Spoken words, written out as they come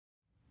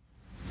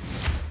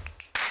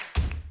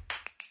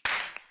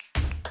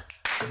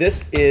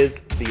This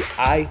is the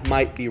I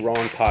Might Be Wrong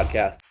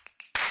podcast.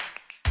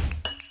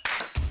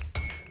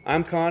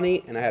 I'm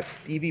Connie, and I have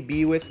Stevie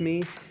B with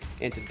me,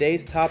 and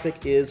today's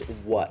topic is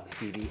what,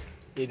 Stevie?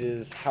 It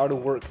is how to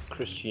work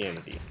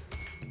Christianity.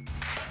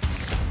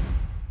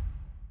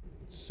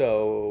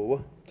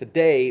 So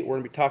today we're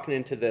going to be talking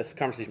into this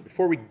conversation.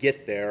 Before we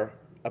get there,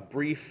 a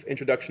brief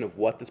introduction of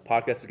what this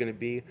podcast is going to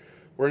be.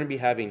 We're going to be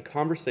having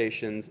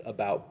conversations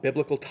about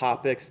biblical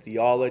topics,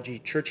 theology,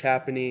 church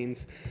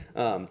happenings,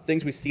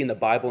 things we see in the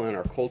Bible and in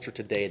our culture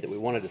today that we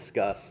want to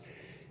discuss.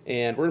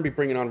 And we're going to be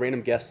bringing on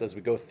random guests as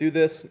we go through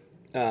this.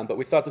 But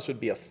we thought this would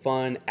be a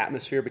fun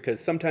atmosphere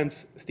because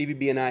sometimes Stevie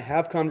B and I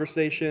have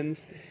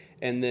conversations,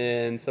 and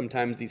then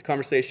sometimes these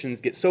conversations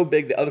get so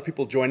big that other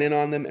people join in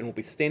on them, and we'll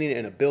be standing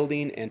in a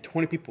building, and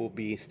 20 people will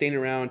be standing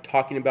around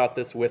talking about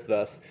this with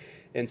us.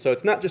 And so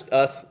it's not just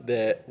us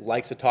that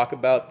likes to talk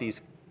about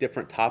these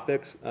different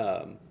topics.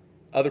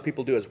 Other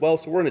people do as well,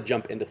 so we're going to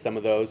jump into some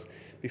of those.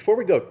 Before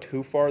we go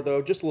too far,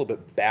 though, just a little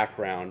bit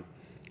background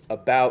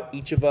about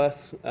each of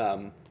us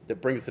that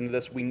brings us into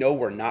this. We know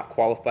we're not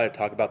qualified to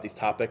talk about these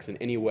topics in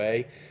any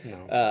way,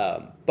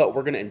 but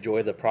we're going to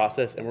enjoy the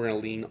process, and we're going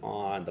to lean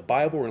on the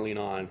Bible. We're going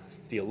to lean on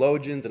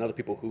theologians and other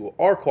people who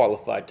are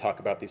qualified to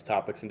talk about these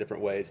topics in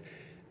different ways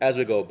as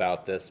we go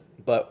about this.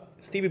 But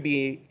Stevie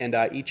B and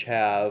I each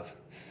have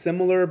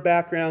similar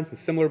backgrounds and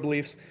similar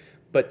beliefs,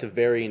 but to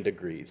varying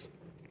degrees.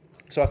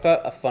 So I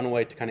thought a fun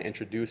way to kind of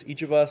introduce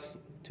each of us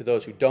to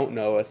those who don't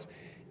know us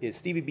is,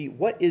 Stevie B,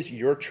 what is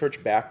your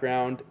church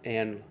background,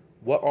 and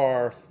what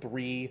are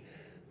three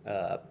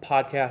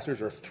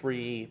podcasters or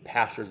three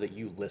pastors that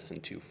you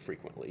listen to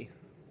frequently?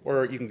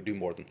 Or you can do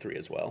more than three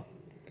as well.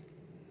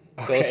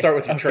 So let's start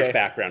with your church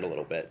background a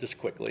little bit, just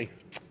quickly.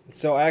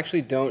 So I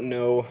actually don't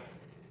know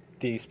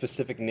the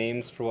specific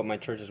names for what my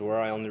churches were.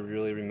 I only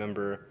really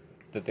remember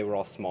that they were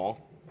all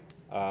small.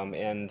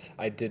 And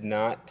I did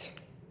not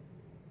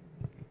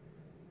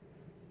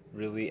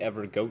really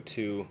ever go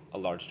to a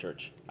large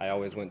church. I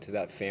always went to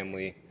that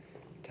family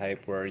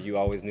type where you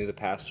always knew the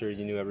pastor,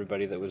 you knew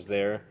everybody that was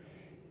there.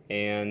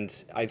 And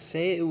I'd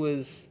say it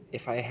was,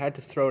 if I had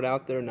to throw it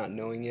out there not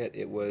knowing it,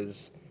 it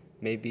was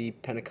maybe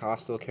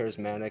Pentecostal,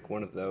 charismatic,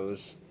 one of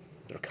those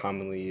that are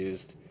commonly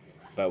used.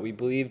 But we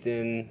believed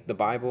in the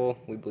Bible,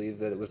 we believed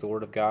that it was the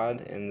Word of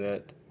God, and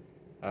that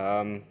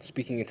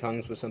speaking in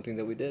tongues was something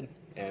that we did,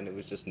 and it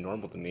was just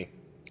normal to me.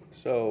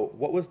 So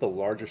what was the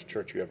largest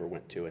church you ever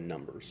went to in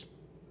numbers?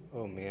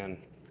 Oh, man.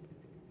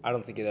 I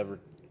don't think it ever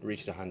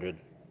reached 100.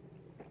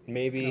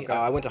 Maybe. Okay.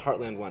 I went to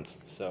Heartland once,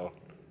 so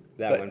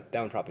that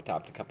one probably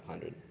topped a couple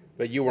hundred.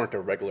 But you weren't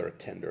a regular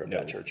attender of No.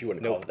 that church. You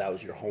wouldn't call it that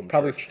was your home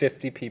Probably church.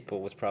 50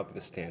 people was probably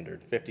the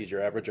standard. 50 is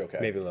your average? Okay.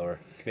 Maybe lower.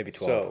 Maybe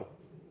 12. So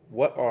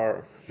what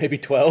are, maybe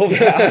 12?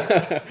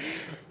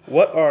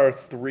 What are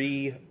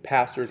three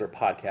pastors or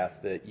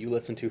podcasts that you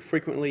listen to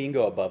frequently? You can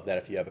go above that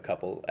if you have a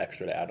couple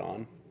extra to add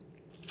on.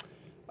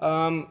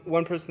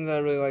 One person that I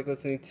really like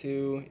listening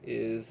to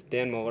is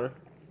Dan Muller.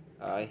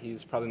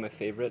 He's probably my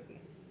favorite.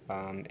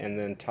 And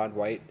then Todd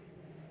White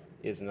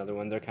is another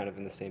one. They're kind of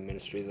in the same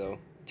ministry, though.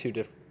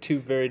 Two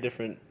very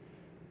different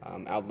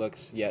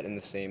outlooks, yet in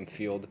the same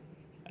field.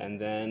 And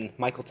then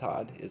Michael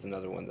Todd is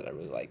another one that I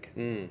really like.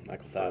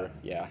 Michael Todd.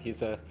 Yeah,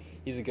 he's a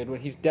good one.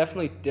 He's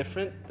definitely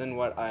different than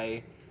what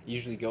I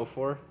usually go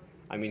for.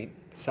 I mean,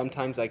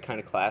 sometimes I kind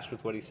of clash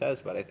with what he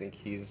says, but I think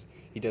he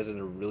does it in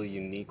a really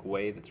unique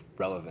way that's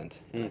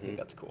relevant, and I think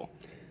that's cool.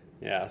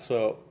 Yeah,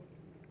 so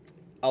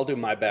I'll do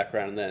my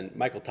background, and then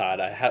Michael Todd.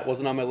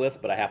 Wasn't on my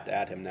list, but I have to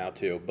add him now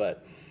too.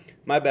 But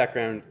my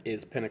background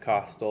is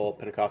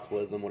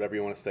Pentecostalism, whatever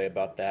you want to say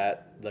about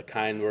that. The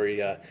kind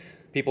where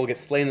people get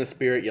slain in the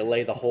Spirit, you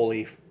lay the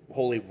holy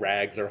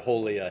rags or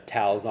holy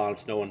towels on them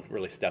so no one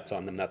really steps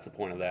on them. That's the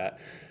point of that.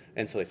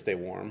 And so they stay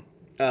warm.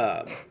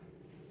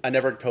 I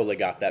never totally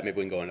got that. Maybe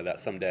we can go into that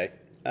someday.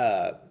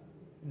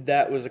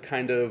 That was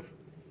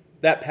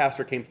that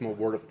pastor came from a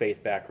Word of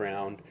Faith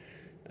background.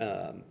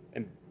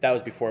 And that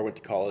was before I went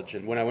to college.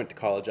 And when I went to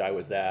college, I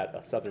was at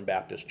a Southern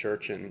Baptist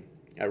church, and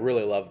I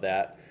really loved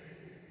that.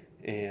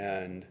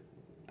 And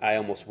I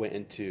almost went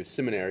into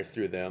seminary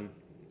through them.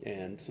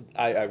 And so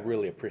I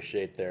really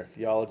appreciate their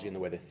theology and the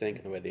way they think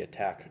and the way they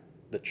attack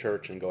the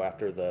church and go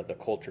after the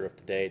culture of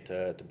today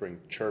to bring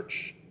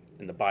church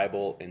and the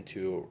Bible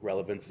into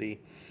relevancy.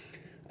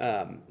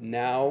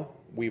 Now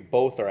we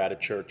both are at a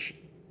church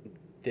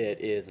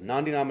that is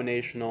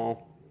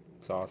non-denominational.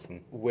 It's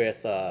awesome.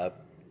 With a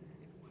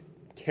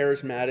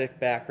charismatic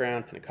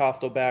background,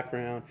 Pentecostal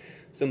background,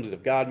 Assemblies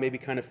of God maybe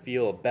kind of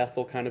feel, a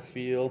Bethel kind of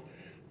feel,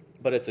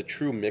 but it's a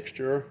true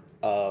mixture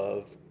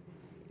of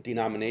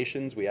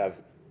denominations. We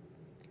have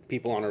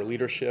people on our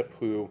leadership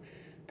who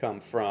come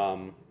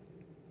from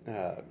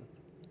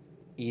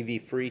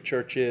EV-free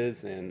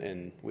churches,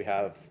 and we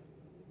have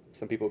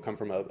some people who come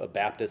from a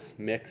Baptist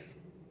mix,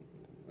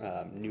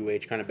 New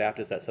Age kind of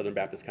Baptist, that Southern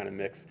Baptist kind of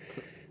mix.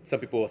 Some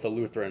people with a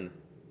Lutheran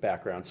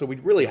backgrounds. So we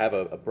really have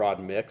a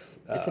broad mix.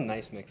 It's a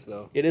nice mix,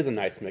 though. It is a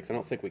nice mix. I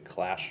don't think we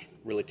clash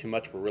really too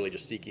much. We're really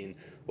just seeking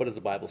what does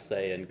the Bible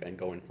say and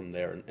going from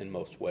there in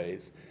most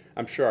ways.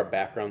 I'm sure our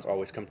backgrounds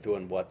always come through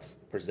in what's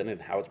presented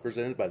and how it's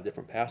presented by the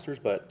different pastors,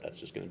 but that's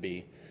just going to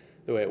be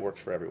the way it works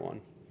for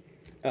everyone.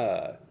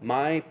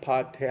 My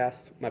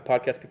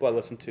podcast people I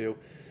listen to,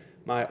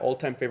 my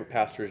all-time favorite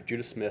pastor is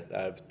Judah Smith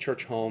out of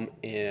Church Home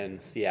in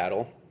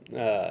Seattle.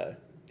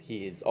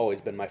 He's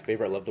always been my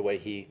favorite. I love the way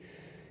he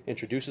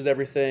introduces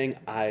everything.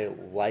 I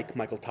like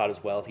Michael Todd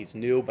as well. He's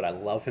new, but I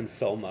love him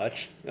so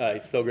much.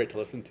 He's so great to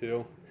listen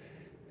to.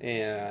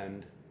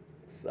 And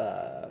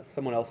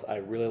someone else I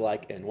really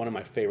like, and one of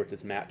my favorites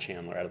is Matt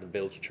Chandler out of the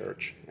Village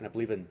Church, and I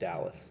believe in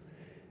Dallas.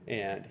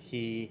 And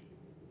he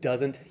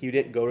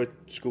didn't go to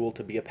school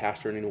to be a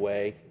pastor in any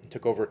way. He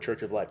took over a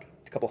church of like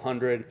a couple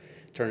hundred,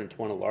 turned into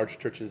one of the largest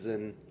churches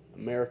in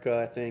America,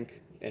 I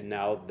think. And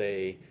now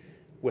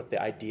with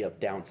the idea of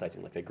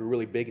downsizing, like they grew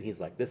really big, and he's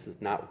like, this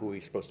is not who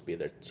we're supposed to be.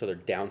 So they're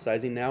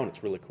downsizing now, and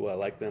it's really cool. I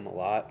like them a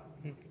lot.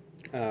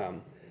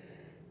 And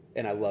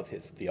I love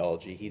his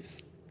theology.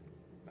 He's,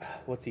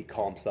 what's he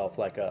call himself,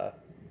 like a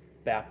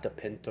Baptist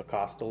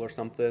Pentecostal or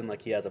something?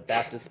 Like he has a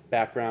Baptist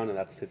background, and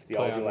that's his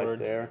theology lies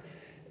there.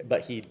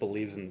 But he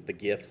believes in the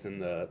gifts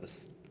and the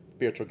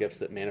spiritual gifts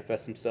that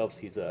manifest themselves.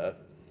 He's a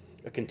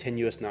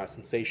continuous, not a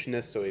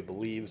sensationist, so he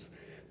believes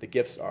the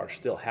gifts are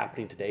still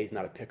happening today. He's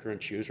not a picker and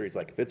chooser. He's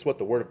like, if it's what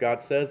the Word of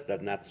God says,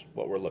 then that's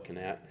what we're looking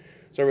at.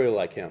 So I really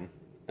like him.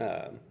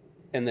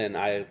 And then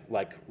I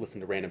like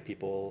listening to random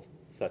people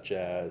such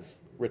as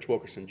Rich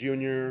Wilkerson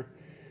Jr.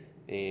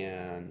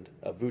 and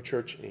VU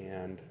Church,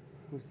 and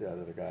who's the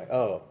other guy?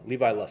 Oh,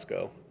 Levi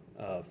Lusko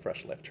of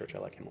Fresh Life Church. I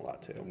like him a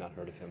lot too. I've not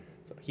heard of him.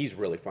 So he's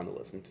really fun to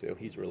listen to.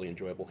 He's really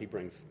enjoyable. He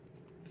brings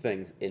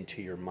things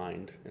into your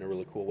mind in a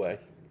really cool way.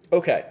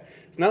 Okay,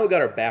 so now we've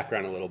got our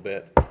background a little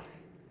bit.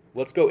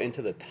 Let's go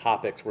into the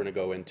topics we're going to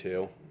go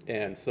into.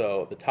 And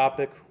so the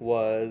topic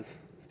was,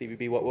 Stevie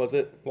B, what was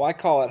it? Well, I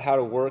call it How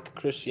to Work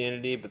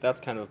Christianity, but that's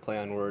kind of a play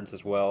on words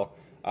as well.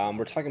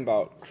 We're talking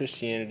about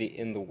Christianity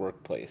in the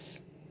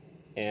workplace.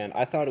 And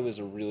I thought it was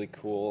a really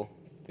cool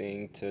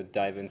thing to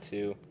dive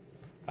into.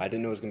 I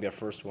didn't know it was going to be our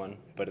first one,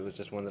 but it was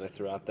just one that I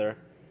threw out there.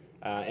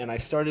 And I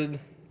started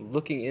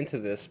looking into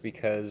this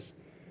because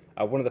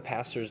one of the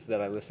pastors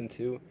that I listened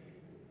to,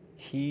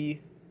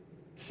 he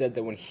said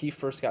that when he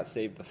first got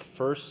saved, the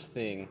first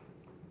thing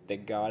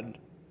that God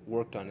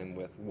worked on him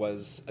with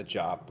was a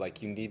job.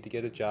 Like, you need to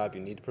get a job, you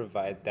need to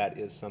provide. That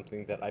is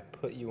something that I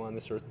put you on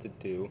this earth to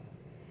do.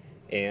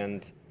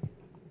 And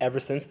ever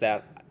since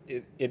that,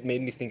 it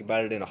made me think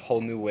about it in a whole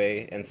new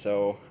way. And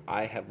so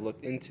I have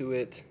looked into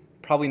it,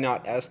 probably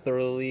not as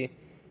thoroughly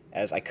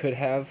as I could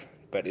have,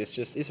 but it's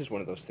just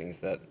one of those things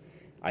that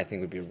I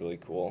think would be a really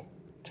cool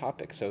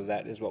topic. So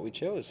that is what we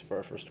chose for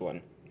our first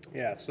one.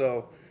 Yeah,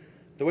 so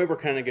the way we're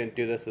kind of going to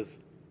do this is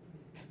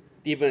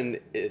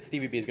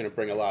Stevie B is going to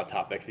bring a lot of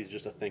topics. He's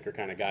just a thinker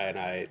kind of guy, and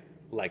I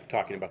like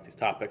talking about these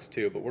topics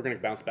too, but we're going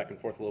to bounce back and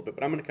forth a little bit.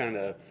 But I'm going to kind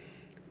of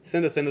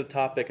send us into the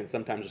topic and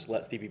sometimes just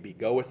let Stevie B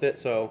go with it.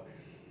 So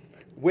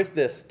with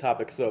this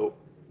topic, so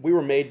we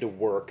were made to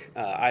work.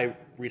 I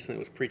recently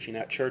was preaching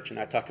at church, and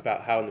I talked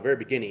about how in the very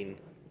beginning,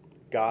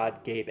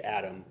 God gave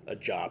Adam a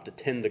job to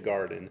tend the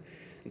garden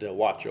and to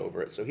watch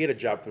over it. So he had a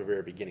job from the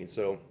very beginning.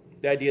 So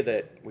the idea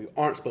that we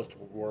aren't supposed to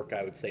work,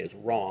 I would say, is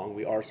wrong.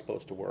 We are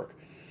supposed to work.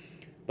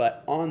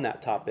 But on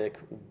that topic,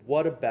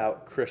 what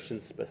about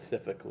Christians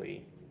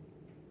specifically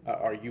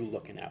are you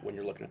looking at when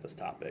you're looking at this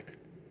topic?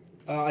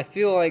 I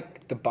feel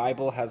like the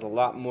Bible has a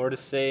lot more to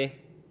say,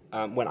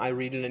 when I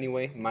read it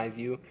anyway, my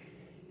view,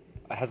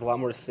 has a lot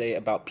more to say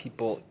about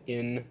people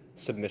in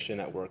submission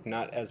at work,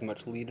 not as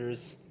much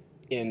leaders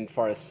in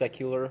far as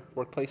secular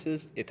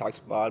workplaces. It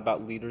talks a lot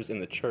about leaders in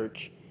the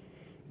church,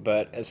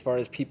 but as far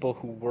as people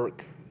who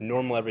work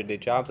normal everyday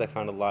jobs, I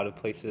found a lot of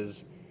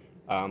places,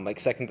 like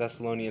 2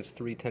 Thessalonians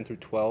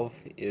 3:10-12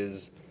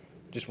 is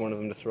just one of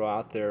them to throw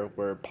out there,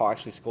 where Paul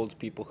actually scolds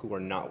people who are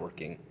not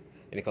working,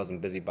 and he calls them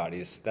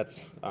busybodies.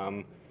 That's,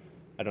 I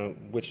don't know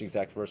which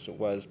exact verse it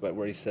was, but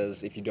where he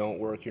says, if you don't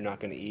work, you're not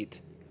going to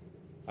eat.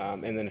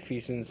 And then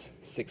Ephesians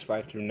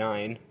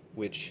 6:5-9,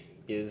 which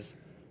is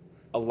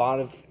a lot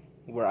of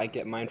where I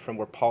get mine from,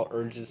 where Paul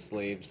urges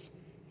slaves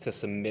to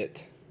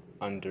submit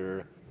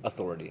under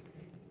authority,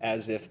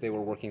 as if they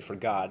were working for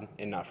God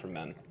and not for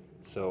men.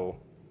 So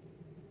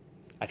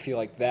I feel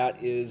like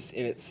that is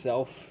in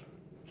itself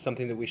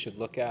something that we should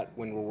look at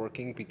when we're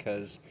working,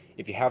 because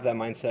if you have that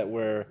mindset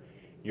where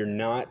you're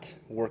not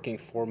working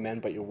for men,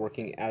 but you're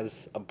working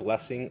as a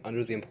blessing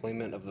under the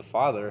employment of the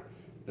Father,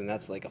 then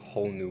that's like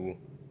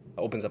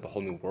opens up a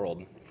whole new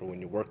world for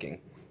when you're working,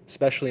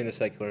 especially in a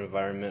secular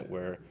environment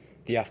where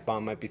the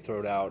F-bomb might be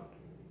thrown out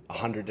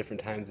 100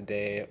 different times a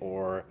day,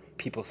 or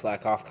people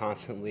slack off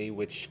constantly,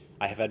 which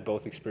I have had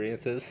both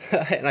experiences.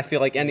 And I feel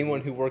like anyone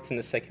who works in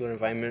a secular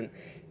environment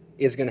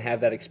is going to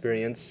have that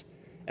experience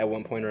at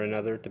one point or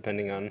another,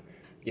 depending on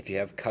if you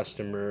have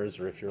customers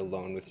or if you're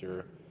alone with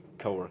your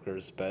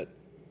coworkers. But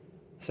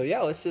So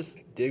yeah, let's just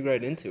dig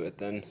right into it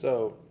then.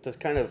 So, to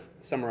kind of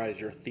summarize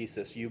your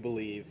thesis, you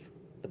believe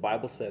the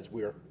Bible says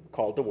we are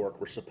called to work,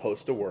 we're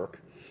supposed to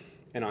work,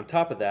 and on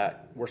top of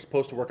that, we're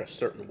supposed to work a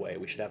certain way.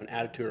 We should have an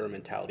attitude or a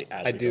mentality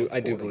as we go I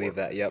do for the believe work.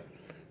 that. Yep.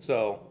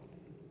 So,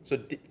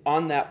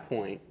 on that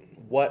point,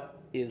 what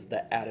is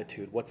the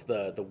attitude? What's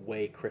the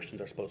way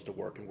Christians are supposed to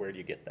work, and where do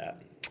you get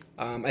that?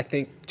 I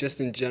think just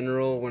in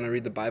general, when I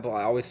read the Bible,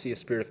 I always see a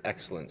spirit of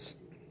excellence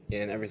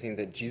in everything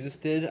that Jesus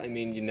did. I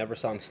mean, you never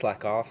saw him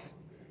slack off,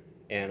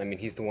 and I mean,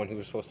 he's the one who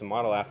we're supposed to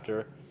model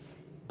after.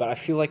 But I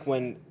feel like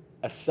when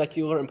a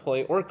secular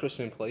employee or a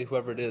Christian employee,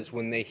 whoever it is,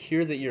 when they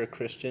hear that you're a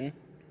Christian,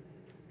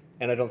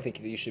 and I don't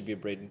think that you should be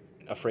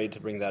afraid to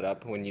bring that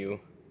up when you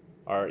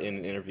are in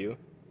an interview.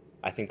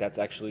 I think that's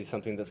actually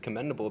something that's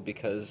commendable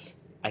because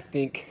I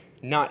think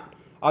not,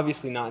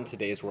 obviously not in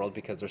today's world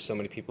because there's so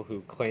many people who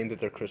claim that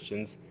they're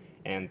Christians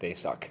and they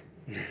suck.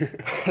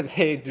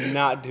 They do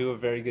not do a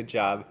very good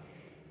job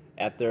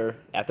at their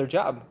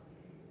job.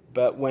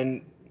 But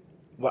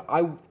what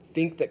I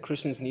think that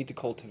Christians need to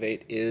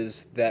cultivate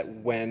is that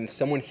when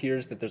someone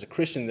hears that there's a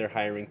Christian they're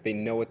hiring, they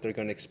know what they're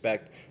going to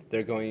expect.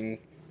 They're going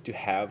to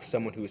have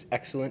someone who is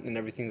excellent in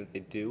everything that they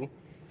do.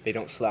 They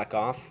don't slack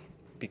off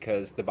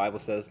because the Bible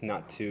says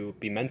not to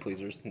be men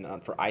pleasers,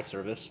 not for eye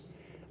service,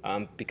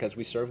 because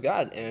we serve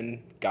God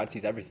and God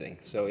sees everything.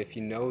 So if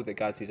you know that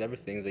God sees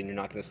everything, then you're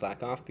not going to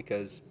slack off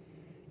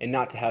and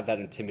not to have that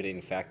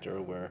intimidating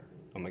factor where,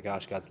 oh my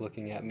gosh, God's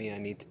looking at me, I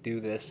need to do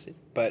this.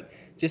 But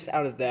just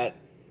out of that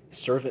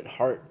servant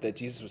heart that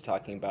Jesus was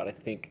talking about, I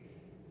think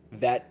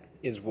that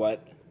is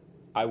what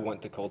I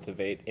want to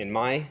cultivate in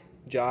my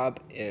job,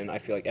 and I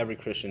feel like every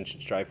Christian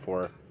should strive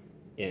for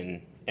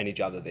in any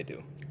job that they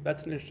do.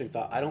 That's an interesting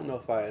thought. I don't know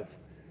if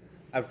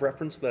I've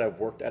referenced that I've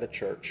worked at a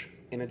church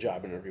in a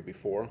job interview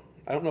before.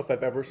 I don't know if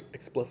I've ever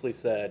explicitly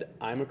said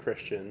I'm a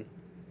Christian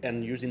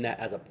and using that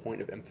as a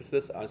point of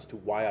emphasis as to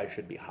why I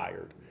should be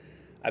hired.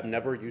 I've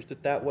never used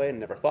it that way and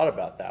never thought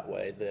about it that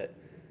way, that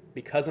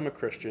because I'm a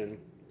Christian,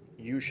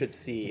 you should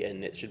see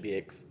and it should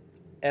be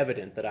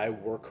evident that I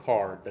work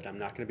hard, that I'm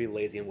not going to be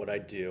lazy in what I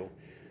do,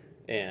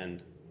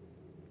 and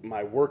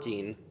my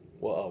working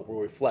will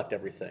reflect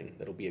everything.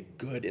 That'll be a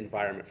good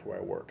environment for where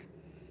I work.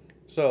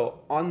 So,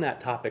 on that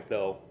topic,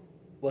 though,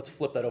 let's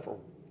flip that over.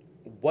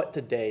 What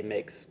today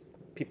makes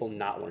people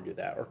not want to do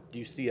that? Or do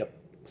you see a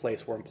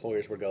place where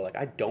employers would go, like,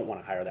 I don't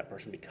want to hire that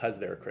person because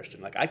they're a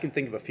Christian? Like, I can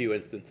think of a few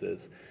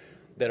instances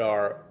that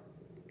are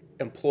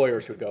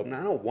employers who go, no,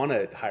 I don't want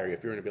to hire you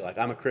if you're going to be like,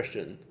 I'm a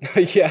Christian.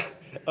 Yeah.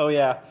 Oh,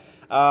 yeah.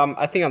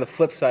 I think on the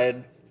flip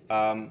side,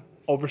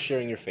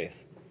 oversharing your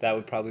faith. That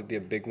would probably be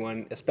a big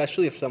one,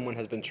 especially if someone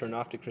has been turned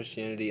off to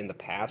Christianity in the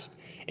past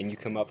and you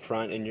come up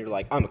front and you're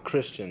like, I'm a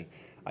Christian.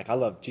 Like, I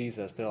love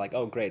Jesus. They're like,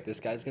 oh, great.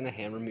 This guy's going to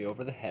hammer me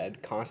over the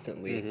head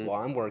constantly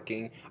while I'm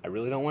working. I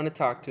really don't want to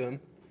talk to him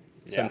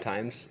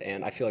sometimes.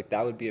 And I feel like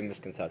that would be a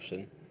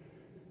misconception.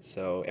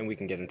 So, and we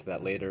can get into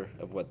that later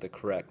of what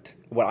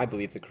I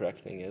believe the correct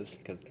thing is,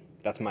 because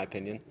that's my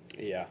opinion.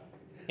 Yeah.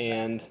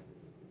 And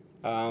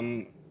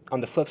on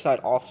the flip side,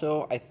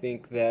 also, I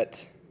think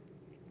that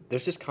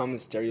there's just common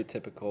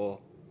stereotypical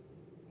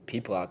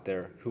people out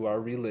there who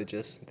are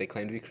religious. They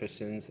claim to be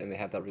Christians, and they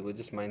have that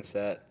religious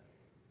mindset,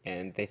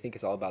 and they think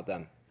it's all about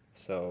them.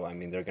 So, I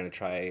mean, they're going to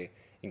try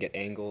and get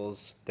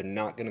angles. They're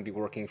not going to be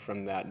working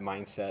from that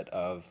mindset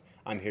of,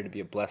 I'm here to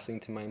be a blessing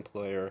to my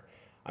employer.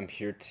 I'm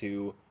here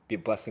to be a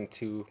blessing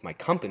to my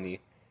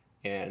company,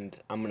 and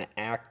I'm going to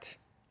act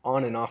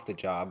on and off the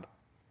job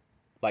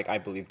like I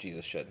believe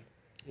Jesus should.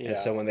 Yeah. And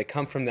so when they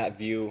come from that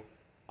view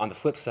on the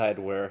flip side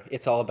where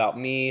it's all about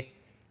me,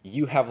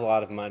 you have a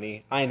lot of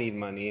money, I need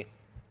money,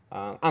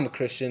 I'm a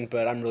Christian,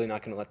 but I'm really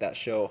not going to let that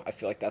show. I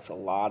feel like that's a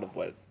lot of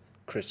what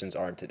Christians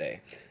are today.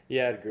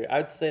 Yeah, I'd agree.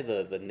 I'd say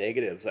the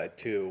negative side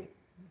too.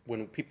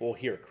 When people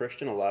hear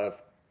Christian,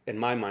 in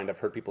my mind, I've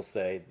heard people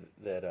say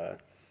that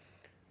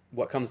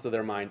what comes to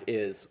their mind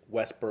is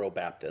Westboro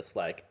Baptist,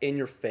 like in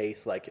your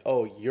face, like,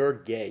 oh, you're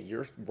gay,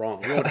 you're wrong,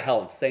 you're going to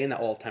hell, and saying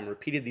that all the time,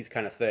 repeated these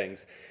kind of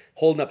things,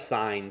 holding up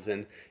signs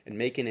and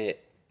making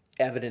it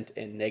evident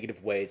in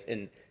negative ways.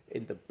 And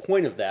the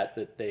point of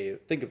that they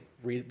think of,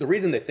 the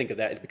reason they think of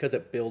that is because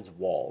it builds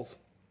walls.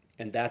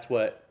 And that's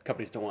what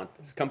companies don't want.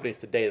 These companies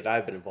today that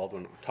I've been involved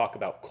in talk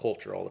about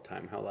culture all the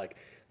time, how like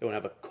they want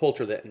to have a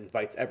culture that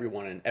invites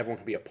everyone and everyone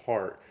can be a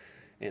part.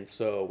 And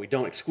so we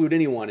don't exclude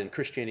anyone in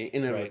Christianity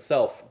in and of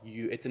itself.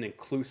 It's an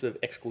inclusive,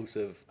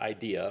 exclusive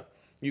idea.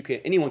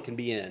 Anyone can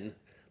be in,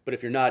 but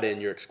if you're not in,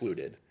 you're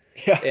excluded.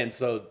 Yeah. And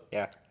so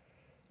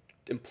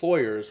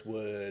employers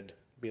would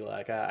be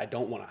like, I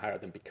don't want to hire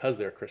them because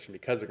they're a Christian,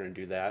 because they're going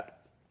to do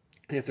that.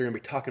 And if they're going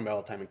to be talking about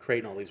all the time and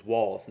creating all these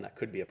walls, then that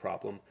could be a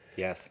problem.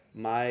 Yes,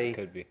 My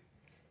could be.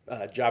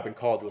 job in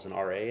college was an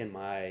RA, and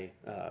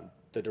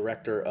the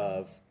director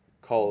of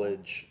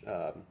college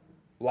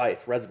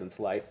residence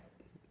life,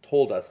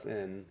 told us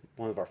in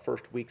one of our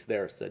first weeks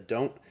there, said,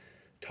 don't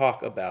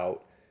talk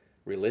about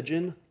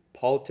religion,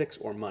 politics,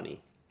 or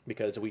money,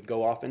 because we'd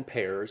go off in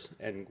pairs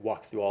and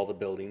walk through all the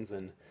buildings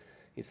and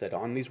He said,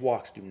 on these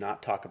walks, do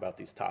not talk about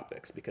these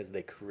topics because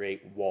they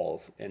create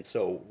walls. And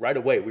so right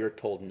away, we were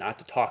told not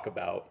to talk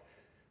about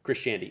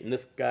Christianity. And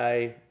this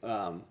guy,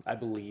 I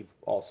believe,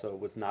 also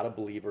was not a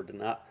believer, did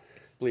not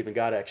believe in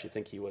God. I actually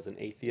think he was an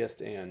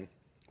atheist. And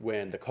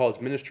when the college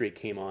ministry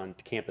came on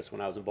to campus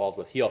when I was involved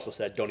with, he also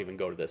said, don't even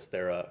go to this.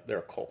 They're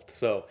a cult.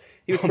 So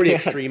he was pretty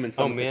extreme in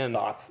some of his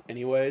thoughts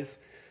anyways.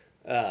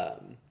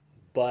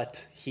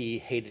 But he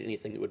hated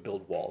anything that would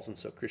build walls. And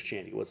so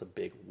Christianity was a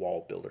big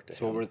wall builder to him.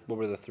 So what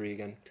were the three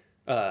again?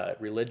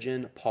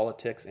 Religion,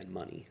 politics, and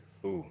money.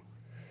 Ooh.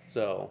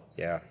 So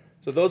Yeah.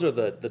 so those are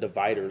the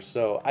dividers.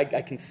 So I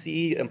can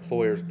see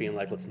employers being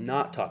like, let's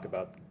not talk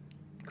about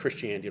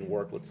Christianity and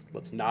work.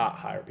 Let's not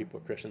hire people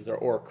who are Christians,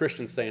 or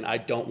Christians saying, I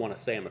don't want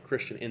to say I'm a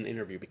Christian in the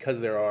interview, because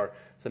there are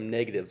some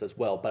negatives as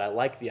well. But I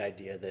like the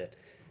idea that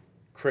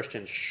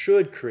Christians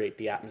should create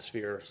the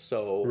atmosphere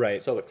so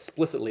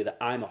explicitly that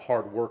I'm a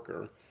hard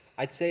worker.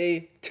 I'd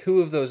say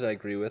two of those I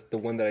agree with. The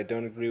one that I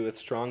don't agree with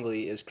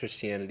strongly is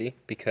Christianity,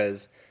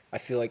 because I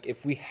feel like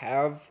if we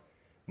have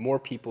more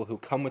people who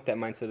come with that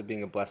mindset of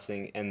being a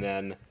blessing, and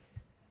then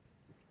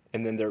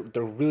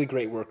they're really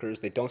great workers,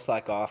 they don't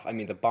slack off. I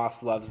mean, the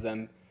boss loves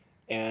them,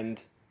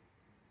 and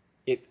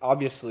it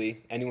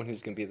obviously anyone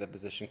who's going to be in that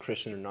position,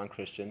 Christian or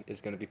non-Christian, is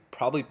going to be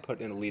probably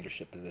put in a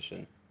leadership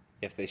position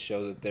if they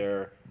show that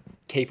they're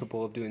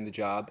capable of doing the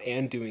job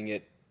and doing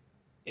it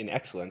in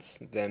excellence.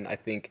 Then I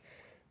think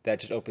that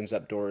just opens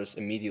up doors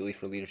immediately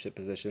for leadership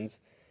positions.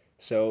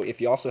 So if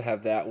you also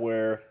have that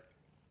where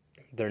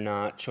they're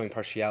not showing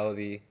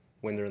partiality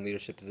when they're in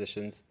leadership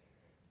positions,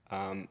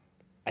 and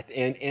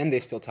they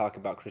still talk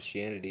about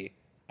Christianity,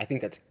 I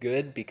think that's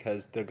good,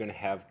 because they're going to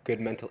have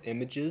good mental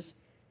images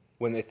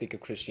when they think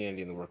of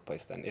Christianity in the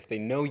workplace. Then if they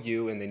know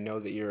you and they know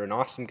that you're an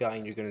awesome guy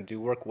and you're going to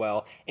do work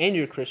well and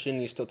you're a Christian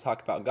and you still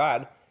talk about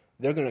God,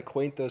 they're going to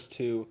equate those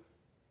two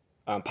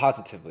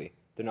positively.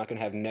 They're not going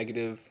to have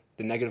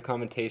the negative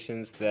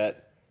connotations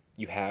that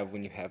you have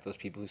when you have those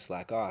people who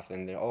slack off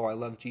and they're, oh, I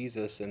love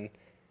Jesus, and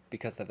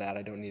because of that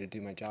I don't need to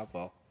do my job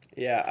well.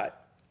 Yeah,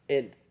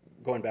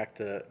 going back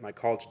to my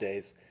college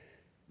days,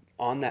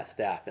 on that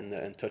staff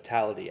in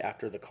totality,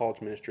 after the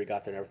college ministry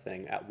got there and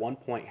everything, at one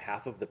point,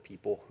 half of the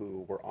people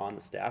who were on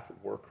the staff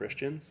were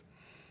Christians,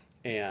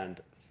 and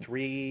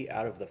 3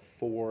 out of the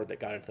 4 that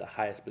got into the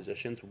highest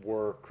positions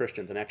were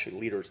Christians and actually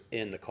leaders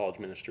in the college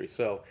ministry.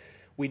 So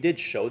we did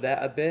show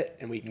that a bit,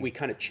 and we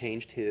kind of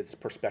changed his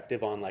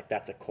perspective on, like,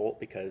 that's a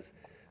cult, because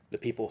the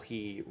people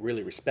he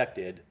really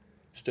respected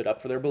stood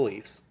up for their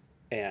beliefs.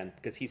 And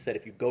because he said,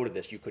 if you go to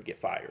this, you could get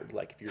fired.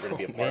 Like, if you're going to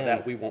be a part of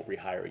that, we won't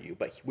rehire you.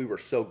 But we were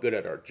so good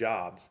at our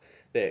jobs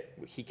that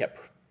he kept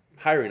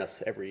hiring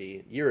us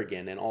every year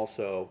again, and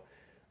also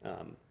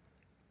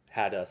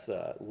had us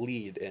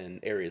lead in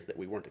areas that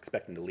we weren't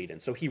expecting to lead in.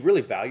 So he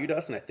really valued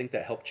us, and I think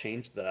that helped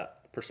change the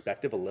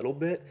perspective a little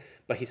bit.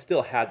 But he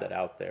still had that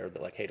out there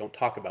that, like, hey, don't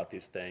talk about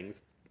these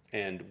things.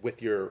 And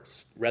with your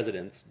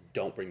residents,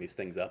 don't bring these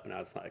things up. And I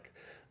was like,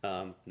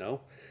 no.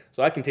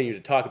 So I continued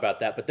to talk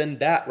about that. But then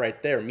that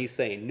right there, me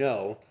saying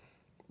no,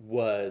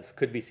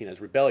 could be seen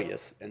as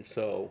rebellious. And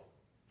so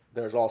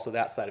there's also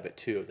that side of it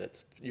too.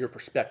 That's your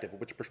perspective,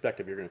 which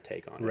perspective you're going to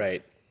take on it.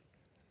 Right.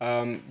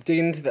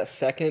 Digging into that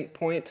second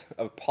point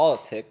of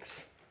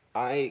politics,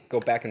 I go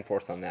back and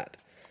forth on that.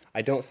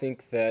 I don't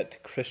think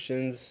that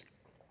Christians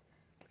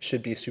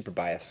should be super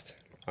biased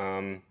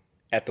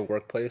at the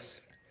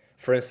workplace.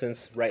 For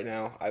instance, right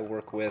now I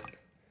work with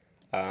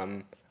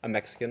a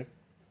Mexican,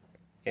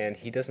 and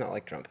he does not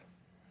like Trump.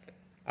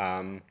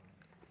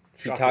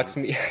 He talks to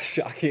me,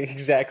 shocking,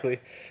 exactly.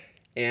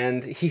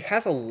 And he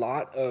has a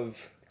lot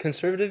of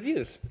conservative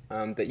views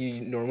that you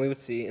normally would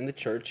see in the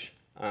church.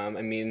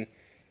 And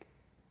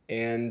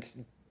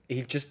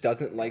he just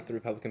doesn't like the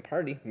Republican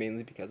Party,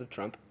 mainly because of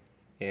Trump.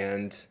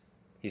 And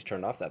he's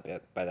turned off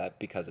by that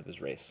because of his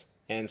race.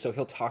 And so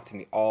he'll talk to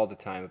me all the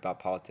time about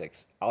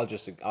politics. I'll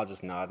just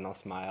nod and I'll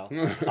smile.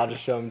 I'll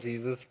just show him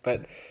Jesus.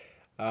 But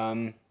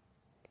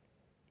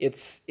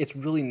it's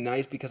really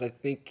nice, because I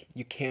think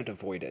you can't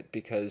avoid it.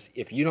 Because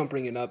if you don't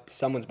bring it up,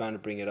 someone's bound to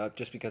bring it up,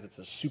 just because it's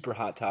a super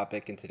hot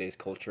topic in today's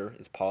culture.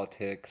 Is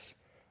politics,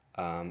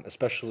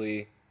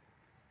 especially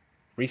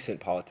recent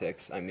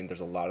politics. I mean,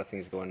 there's a lot of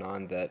things going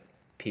on that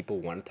people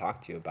want to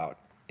talk to you about,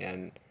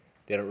 and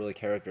they don't really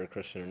care if you're a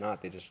Christian or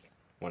not. They just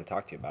want to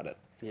talk to you about it.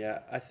 Yeah,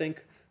 I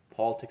think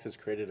politics has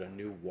created a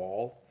new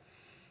wall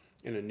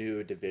and a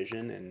new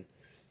division,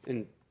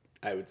 and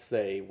I would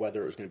say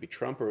whether it was going to be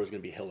Trump or it was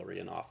going to be Hillary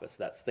in office,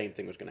 that same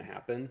thing was going to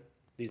happen.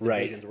 These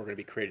divisions were going to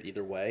be created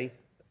either way.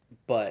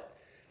 But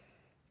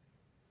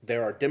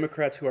there are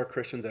Democrats who are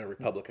Christians and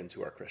Republicans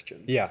who are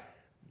Christians. Yeah.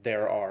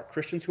 There are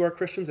Christians who are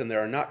Christians, and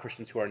there are not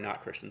Christians who are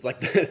not Christians.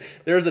 Like,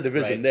 there's a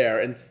division there.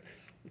 And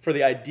for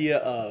the idea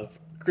of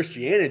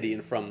Christianity,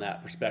 and from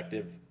that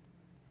perspective,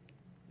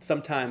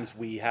 sometimes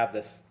we have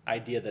this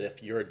idea that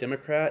if you're a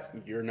Democrat,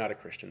 you're not a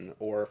Christian.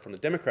 Or from the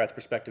Democrats'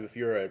 perspective, if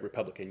you're a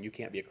Republican, you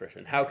can't be a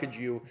Christian. How could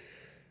you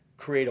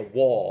create a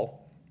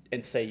wall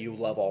and say you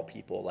love all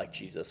people like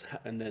Jesus?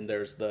 And then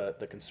there's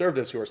the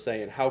conservatives who are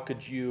saying, how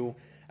could you,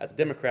 as a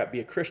Democrat,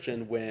 be a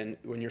Christian when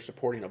you're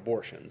supporting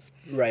abortions.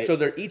 Right.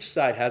 So each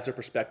side has their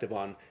perspective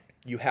on,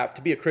 you have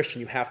to be a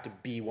Christian, you have to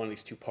be one of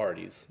these two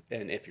parties.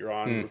 And if you're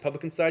on the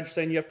Republican side, you're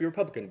saying you have to be a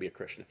Republican to be a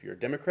Christian. If you're a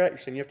Democrat, you're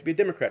saying you have to be a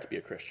Democrat to be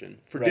a Christian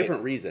for Right.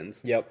 different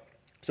reasons. Yep.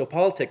 So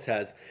politics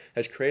has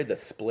created the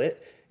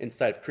split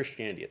inside of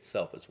Christianity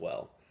itself as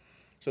well.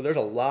 So there's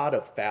a lot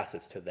of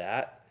facets to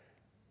that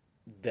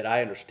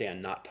I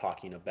understand not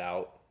talking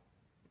about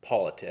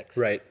politics.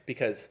 Right.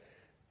 Because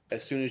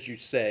as soon as you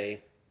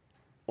say,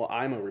 well,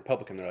 I'm a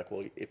Republican, they're like,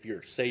 well, if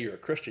say you're a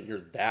Christian,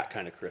 you're that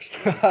kind of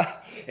Christian.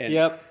 And,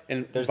 Yep.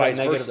 And There's vice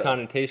that negative versa.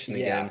 connotation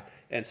Yeah. again.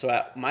 And so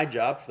at my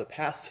job for the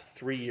past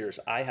 3 years,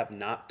 I have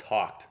not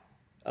talked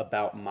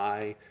about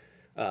my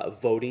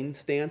voting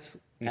stance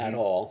at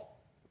all,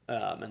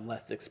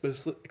 unless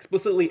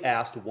explicitly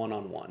asked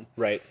one-on-one.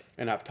 Right.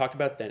 And I've talked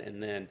about that,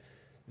 and then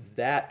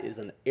that is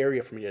an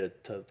area for me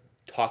to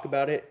talk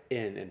about it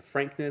in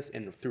frankness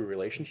and through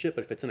relationship.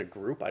 But if it's in a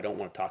group, I don't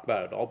want to talk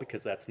about it at all,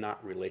 because that's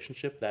not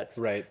relationship. That's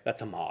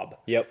a mob.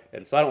 Yep.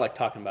 And so I don't like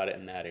talking about it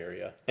in that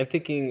area. And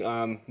thinking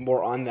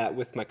more on that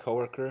with my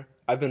coworker,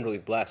 I've been really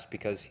blessed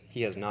because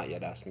he has not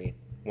yet asked me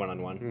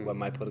one-on-one what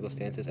my political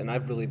stance is, and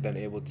I've really been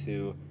able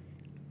to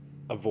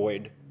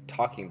avoid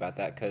talking about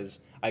that, because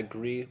I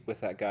agree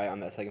with that guy on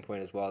that second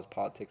point as well, as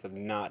politics of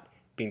not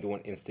being the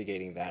one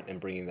instigating that and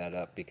bringing that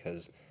up,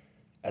 because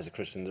as a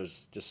Christian,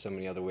 there's just so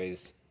many other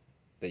ways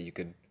that you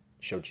could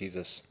show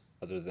Jesus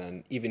other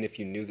than, even if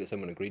you knew that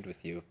someone agreed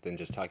with you, than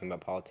just talking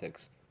about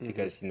politics,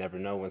 because you never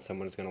know when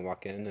someone is going to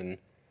walk in and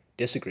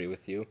disagree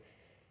with you,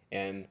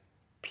 and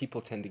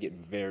people tend to get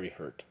very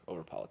hurt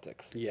over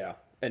politics. Yeah,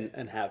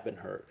 and have been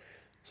hurt.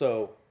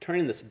 So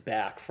turning this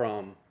back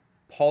from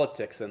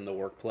politics in the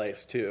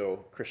workplace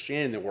to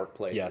Christianity in the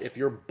workplace, Yes. if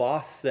your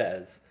boss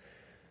says,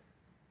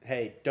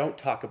 hey, don't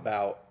talk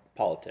about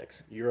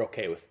politics, you're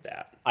okay with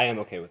that. I am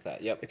okay with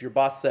that, yep. If your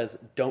boss says,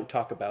 don't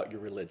talk about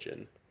your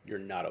religion, you're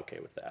not okay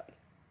with that.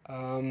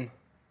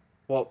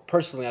 Well,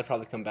 personally, I'd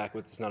probably come back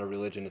with, it's not a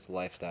religion, it's a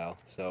lifestyle.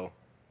 So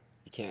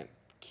you can't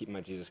keep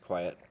my Jesus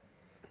quiet.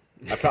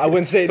 I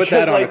wouldn't say it Put just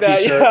that on like a that.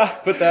 t-shirt. Yeah.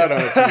 Put that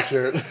on a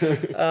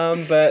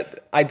t-shirt.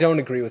 But I don't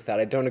agree with that.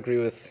 I don't agree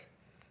with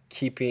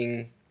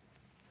keeping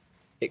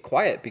it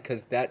quiet,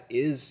 because that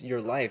is your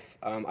life.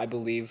 I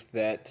believe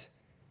that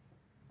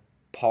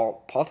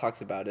Paul talks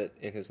about it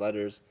in his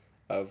letters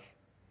of,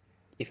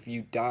 if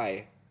you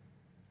die,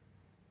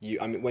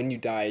 when you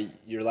die,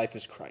 your life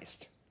is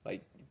Christ.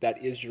 Like,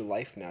 that is your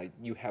life now.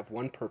 You have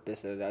one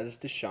purpose, and that is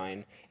to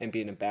shine and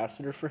be an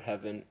ambassador for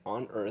heaven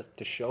on earth,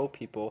 to show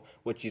people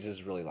what Jesus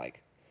is really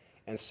like.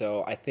 And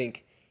so I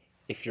think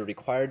if you're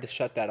required to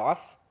shut that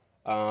off,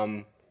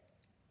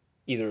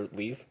 either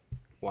leave,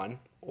 one,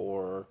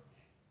 or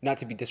not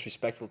to be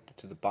disrespectful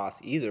to the boss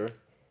either,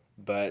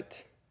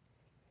 but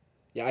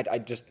yeah,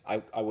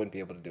 I wouldn't be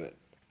able to do it.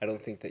 I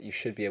don't think that you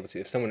should be able to.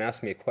 If someone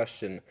asks me a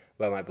question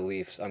about my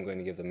beliefs, I'm going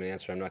to give them an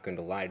answer. I'm not going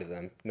to lie to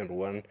them. Number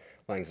one,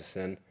 lying is a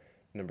sin.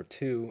 Number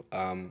two,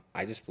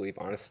 I just believe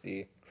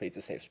honesty creates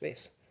a safe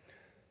space.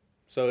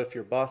 So if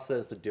your boss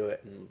says to do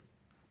it, and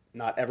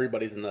not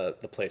everybody's in the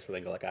place where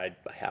they go like, I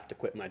have to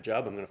quit my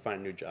job, I'm going to find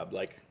a new job.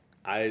 Like,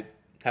 I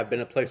have been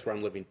in a place where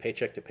I'm living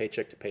paycheck to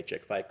paycheck to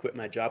paycheck. If I quit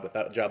my job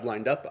without a job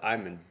lined up,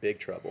 I'm in big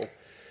trouble.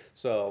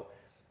 So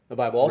the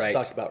Bible also Right.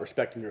 talks about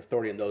respecting your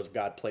authority and those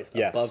God placed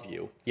Yes. above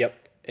you.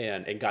 Yep.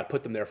 And God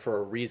put them there for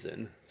a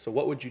reason. So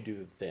what would you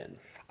do then?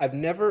 I've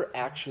never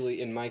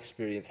actually, in my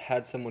experience,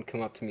 had someone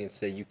come up to me and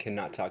say, you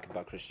cannot talk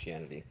about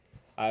Christianity.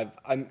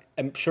 I'm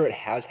sure it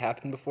has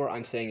happened before.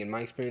 I'm saying in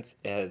my experience,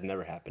 it has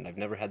never happened. I've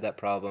never had that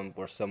problem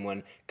where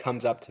someone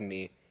comes up to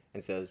me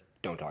and says,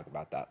 don't talk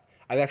about that.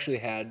 I've actually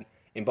had,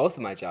 in both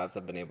of my jobs,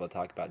 I've been able to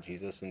talk about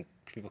Jesus, and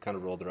people kind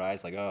of roll their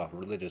eyes like, oh,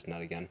 religious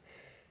nut again.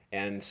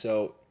 And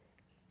so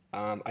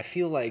I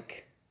feel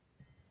like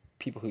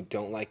people who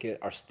don't like it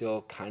are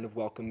still kind of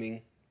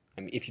welcoming.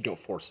 I mean, if you don't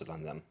force it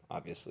on them,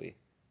 obviously,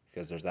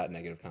 because there's that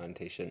negative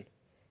connotation.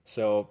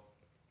 So,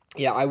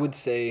 yeah, I would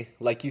say,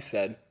 like you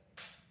said,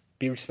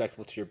 be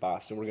respectful to your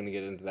boss, and we're going to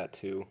get into that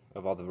too,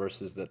 of all the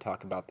verses that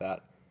talk about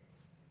that.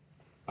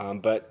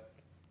 But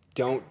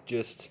don't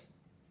just,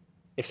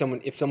 if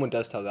someone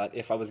does tell that,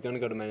 if I was going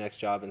to go to my next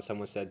job and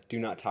someone said, do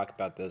not talk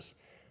about this,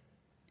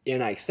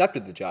 and I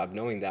accepted the job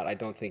knowing that, I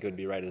don't think it would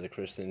be right as a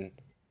Christian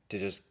to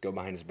just go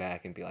behind his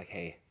back and be like,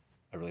 hey,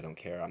 I really don't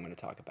care, I'm going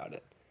to talk about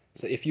it.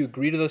 So if you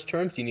agree to those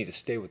terms, you need to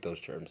stay with those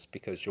terms,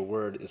 because your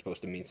word is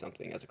supposed to mean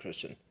something as a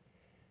Christian.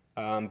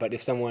 But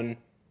if someone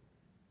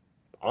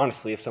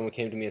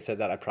came to me and said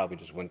that, I probably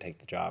just wouldn't take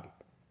the job.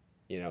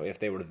 You know, if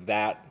they were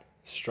that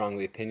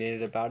strongly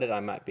opinionated about it, I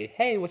might be,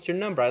 hey, what's your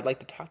number? I'd like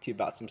to talk to you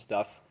about some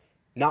stuff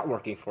not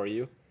working for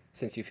you.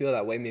 Since you feel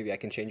that way, maybe I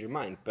can change your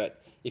mind.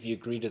 But if you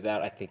agree to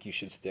that, I think you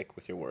should stick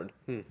with your word.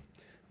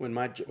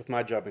 With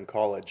my job in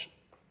college,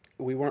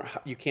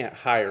 you can't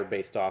hire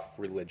based off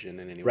religion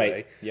in any Right.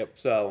 way. Yep.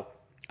 So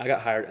I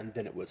got hired, and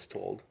then it was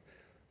told.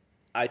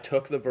 I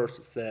took the verse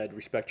that said,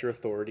 respect your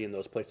authority and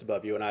those placed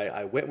above you, and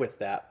I went with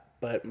that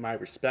but my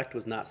respect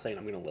was not saying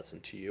I'm going to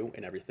listen to you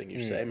and everything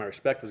you say. My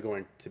respect was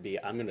going to be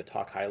I'm going to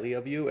talk highly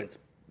of you and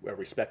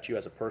respect you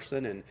as a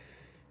person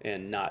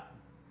and not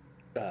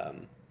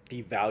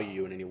devalue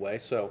you in any way.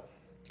 So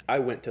I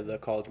went to the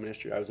college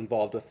ministry. I was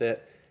involved with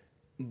it,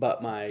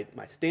 but my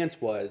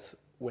stance was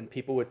when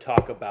people would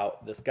talk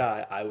about this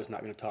guy, I was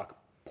not going to talk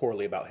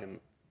poorly about him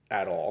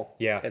at all.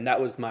 Yeah. And that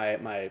was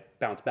my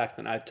bounce back.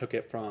 Then I took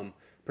it from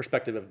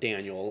perspective of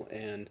Daniel,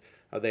 and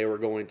they were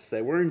going to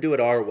say, we're going to do it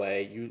our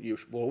way.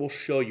 Well, we'll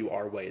show you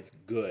our way is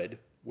good.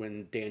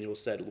 When Daniel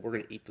said, we're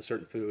going to eat the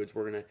certain foods,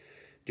 we're going to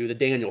do the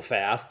Daniel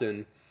fast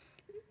and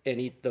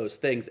eat those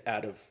things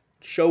out of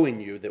showing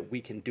you that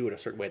we can do it a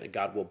certain way, that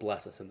God will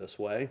bless us in this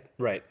way.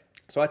 Right.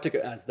 So I took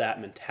it as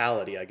that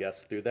mentality, I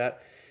guess, through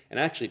that. And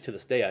actually, to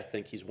this day, I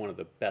think he's one of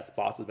the best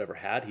bosses I've ever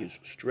had. He was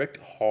strict,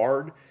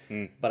 hard,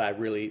 but I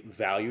really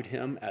valued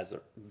him as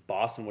a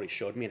boss and what he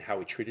showed me and how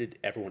he treated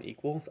everyone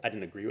equal. I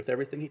didn't agree with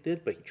everything he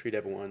did, but he treated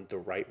everyone the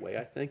right way,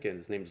 I think. And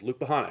his name is Luke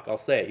Bohonic. I'll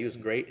say it. He was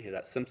great. He had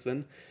that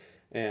Simpson,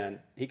 and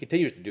he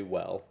continues to do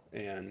well.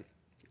 And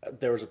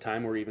there was a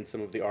time where even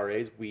some of the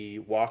RAs, we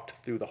walked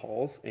through the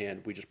halls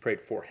and we just prayed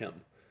for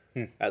him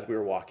as we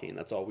were walking.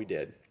 That's all we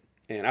did.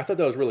 And I thought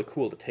that was really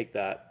cool to take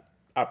that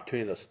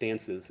opportunity, those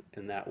stances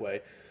in that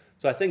way.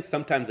 So I think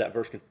sometimes that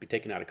verse can be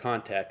taken out of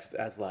context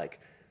as like,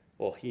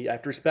 well, I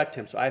have to respect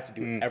him, so I have to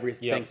do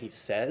everything he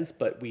says.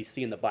 But we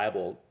see in the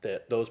Bible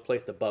that those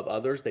placed above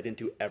others, they didn't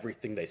do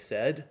everything they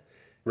said.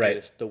 Right. And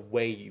it's the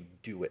way you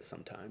do it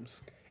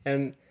sometimes.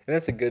 And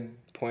that's a good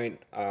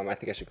point. I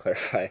think I should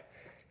clarify.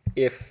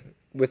 If,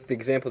 with the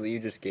example that you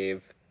just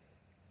gave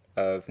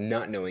of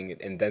not knowing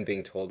it and then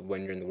being told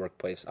when you're in the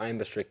workplace, I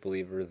am a strict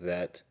believer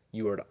that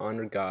you are to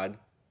honor God.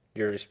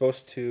 You're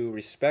supposed to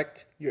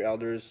respect your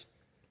elders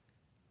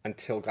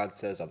until God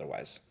says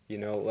otherwise. You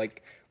know,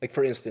 like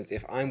for instance,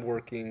 if I'm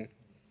working,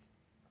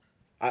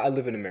 I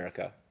live in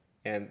America,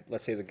 and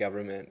let's say the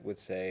government would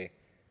say,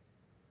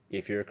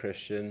 if you're a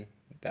Christian,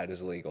 that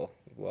is illegal.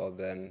 Well,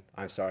 then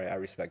I'm sorry, I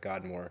respect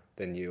God more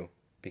than you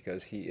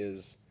because He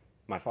is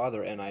my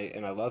Father, and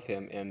I love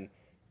Him, and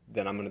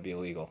then I'm going to be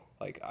illegal.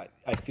 Like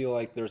I feel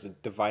like there's a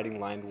dividing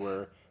line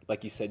where,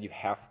 like you said, you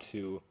have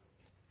to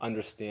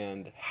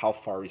understand how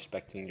far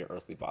respecting your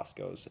earthly boss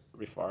goes,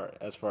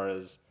 as far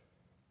as,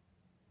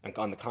 and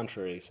on the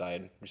contrary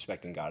side,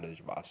 respecting God as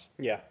your boss.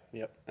 Yeah,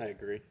 yep, I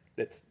agree.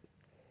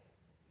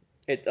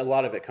 A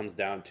lot of it comes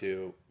down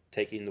to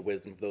taking the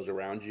wisdom of those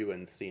around you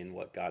and seeing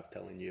what God's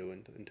telling you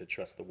and to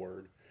trust the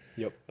word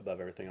above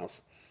everything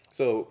else.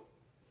 So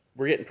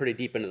we're getting pretty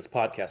deep into this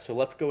podcast, so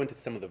let's go into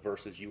some of the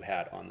verses you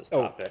had on this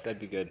topic. Oh, that'd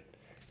be good,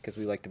 because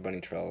we like to bunny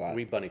trail a lot.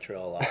 We bunny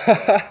trail a lot.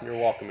 So you're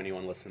welcome,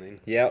 anyone listening.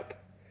 Yep.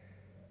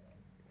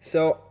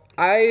 So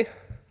we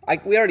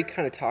already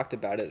kind of talked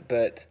about it,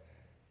 but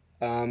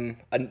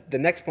the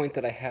next point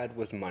that I had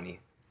was money,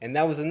 and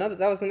that was the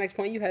next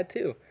point you had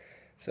too.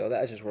 So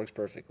that just works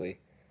perfectly.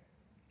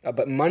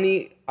 But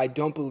money, I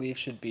don't believe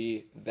should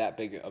be that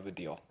big of a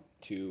deal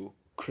to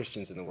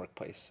Christians in the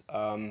workplace.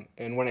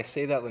 And when I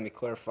say that, let me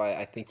clarify.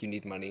 I think you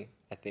need money.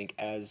 I think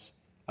as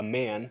a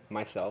man,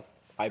 myself,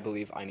 I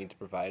believe I need to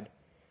provide,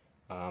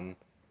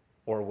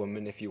 or a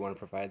woman if you want to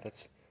provide.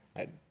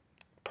 I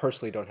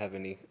personally don't have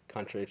any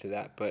contrary to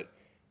that, but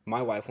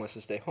my wife wants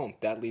to stay home.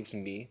 That leaves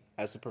me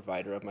as the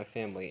provider of my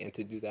family, and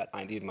to do that,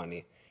 I need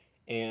money.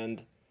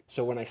 And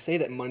so when I say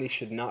that money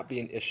should not be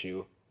an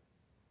issue,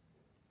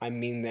 I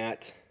mean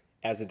that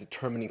as a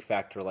determining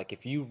factor. Like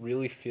if you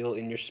really feel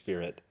in your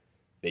spirit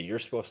that you're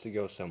supposed to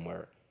go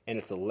somewhere, and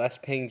it's a less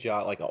paying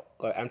job,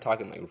 I'm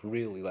talking like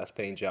really less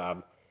paying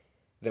job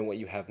than what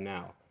you have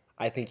now,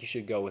 I think you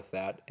should go with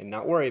that and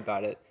not worry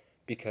about it,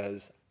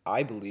 because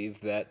I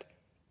believe that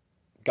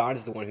God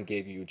is the one who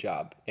gave you a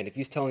job. And if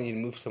He's telling you to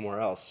move somewhere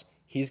else,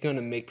 He's going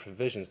to make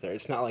provisions there.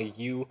 It's not like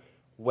you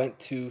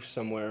went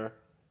somewhere.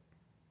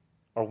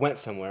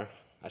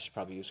 I should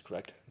probably use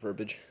correct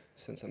verbiage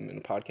since I'm in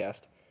a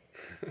podcast.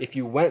 If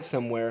you went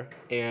somewhere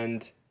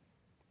and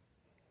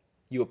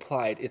you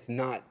applied, it's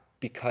not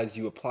because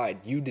you applied.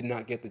 You did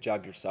not get the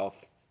job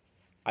yourself.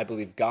 I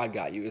believe God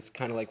got you. It's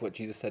kind of like what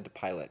Jesus said to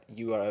Pilate.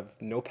 You have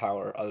no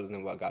power other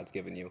than what God's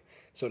given you.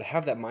 So to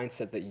have that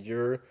mindset that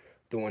you're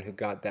the one who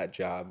got that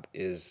job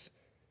is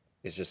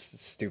just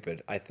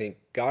stupid. I think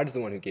God is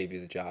the one who gave you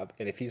the job,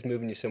 and if He's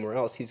moving you somewhere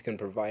else, He's going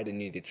to provide, and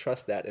you need to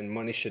trust that, and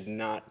money should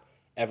not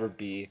ever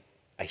be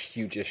a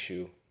huge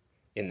issue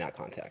in that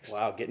context.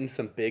 Wow, getting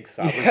some big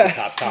sovereignty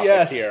top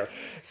topics here.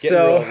 Getting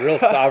So, real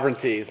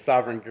sovereignty,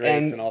 sovereign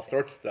grace, and all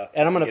sorts of stuff.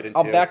 And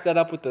I'll back that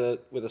up with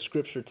a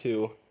scripture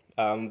too.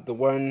 The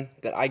one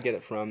that I get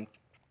it from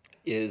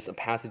is a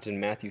passage in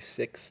Matthew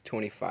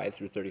 6:25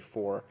 through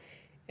 34,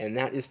 and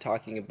that is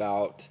talking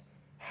about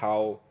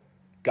how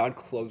God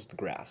clothes the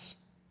grass,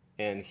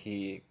 and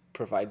He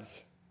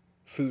provides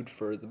food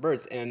for the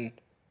birds. And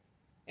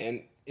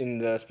in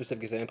the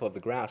specific example of the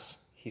grass,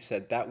 He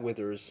said that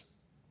withers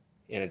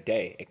in a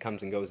day. It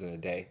comes and goes in a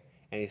day.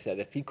 And He said,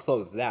 if He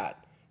clothes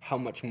that, how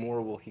much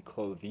more will He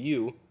clothe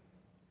you?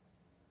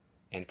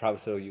 And probably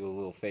show you a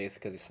little faith,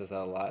 because He says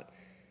that a lot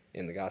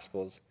in the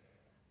Gospels.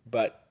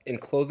 But in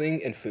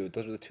clothing and food,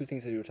 those are the two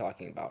things that you were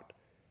talking about.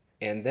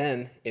 And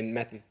then in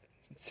Matthew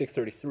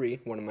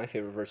 6:33, one of my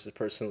favorite verses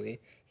personally,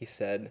 he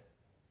said,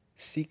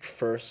 "Seek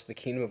first the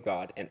kingdom of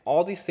God, and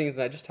all these things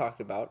that I just talked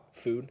about,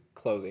 food,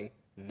 clothing,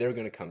 they're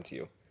going to come to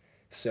you."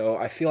 So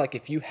I feel like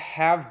if you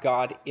have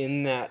God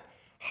in that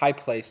high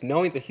place,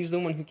 knowing that he's the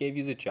one who gave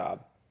you the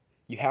job,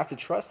 you have to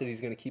trust that he's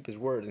going to keep his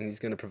word and he's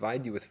going to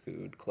provide you with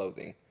food,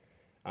 clothing.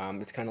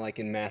 It's kind of like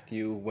in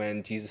Matthew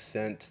when Jesus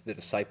sent the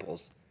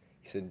disciples.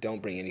 He said,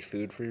 "Don't bring any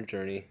food for your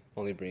journey,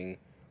 only bring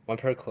one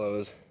pair of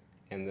clothes,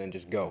 and then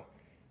just go,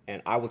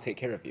 and I will take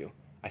care of you."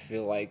 I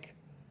feel like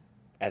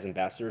as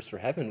ambassadors for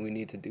heaven, we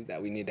need to do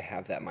that. We need to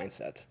have that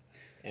mindset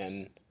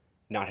and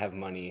not have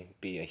money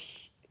be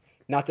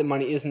not that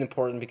money isn't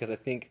important, because I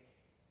think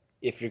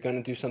if you're going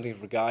to do something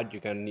for God,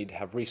 you're going to need to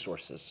have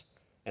resources.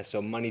 And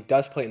so money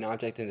does play an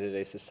object in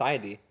today's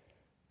society,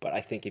 but I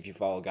think if you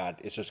follow God,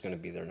 it's just going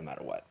to be there no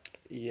matter what.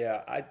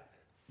 Yeah,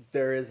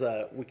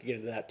 we could get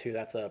into that too.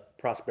 That's a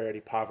prosperity,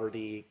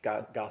 poverty,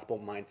 gospel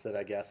mindset,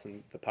 I guess,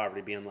 and the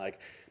poverty being like,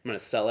 I'm going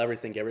to sell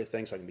everything, get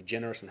everything, so I can be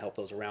generous and help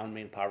those around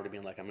me, and poverty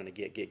being like, I'm going to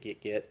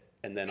get,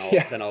 and then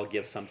I'll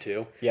give some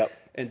too. Yep.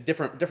 And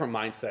different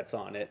mindsets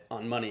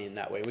on money in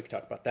that way. We could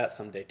talk about that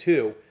someday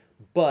too.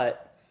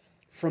 But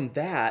from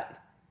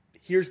that,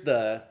 here's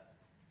the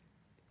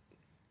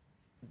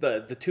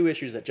two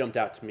issues that jumped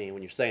out to me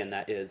when you're saying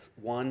that is,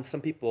 one, some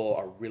people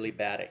are really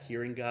bad at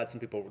hearing God. Some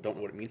people don't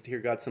know what it means to hear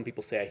God. Some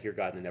people say, I hear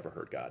God, and they never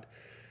heard God.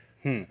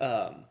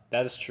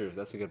 That is true.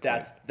 That's a good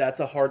point. That's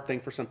a hard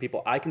thing for some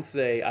people. I can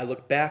say, I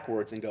look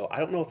backwards and go, I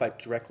don't know if I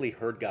directly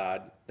heard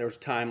God. There was a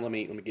time, let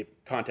me give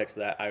context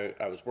to that.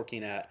 I was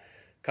working at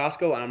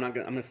Costco, and I'm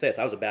gonna say this,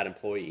 I was a bad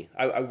employee.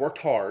 I worked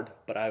hard,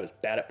 but I was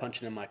bad at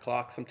punching in my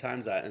clock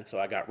sometimes, and so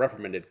I got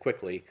reprimanded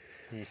quickly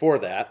for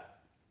that.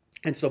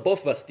 And so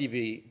both of us,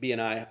 Stevie B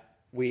and I,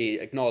 we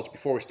acknowledged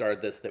before we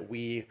started this that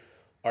we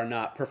are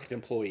not perfect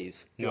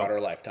employees throughout our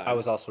lifetime. I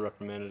was also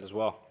reprimanded as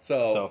well.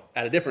 So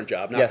at a different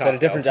job, not yes, Costco. at a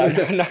different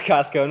job, not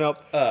Costco.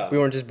 Nope, we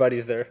weren't just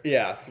buddies there.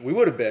 Yes, we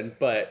would have been,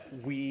 but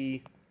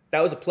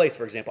that was a place,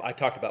 for example, I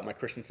talked about my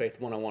Christian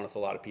faith one-on-one with a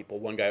lot of people.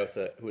 One guy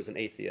who was an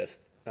atheist,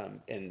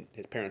 and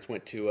his parents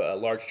went to a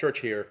large church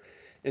here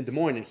in Des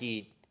Moines, and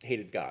he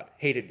hated God.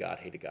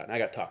 And I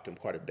got to talk to him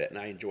quite a bit, and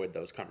I enjoyed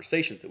those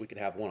conversations that we could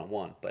have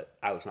one-on-one, but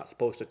I was not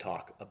supposed to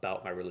talk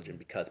about my religion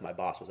because my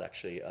boss was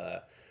actually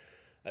a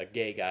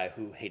gay guy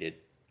who hated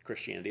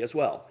Christianity as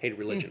well, hated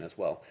religion as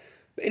well.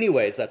 But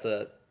anyways, that's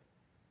a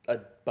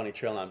bunny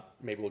trail, and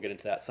maybe we'll get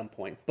into that at some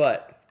point.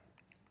 But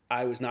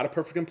I was not a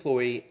perfect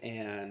employee,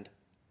 and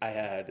I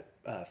had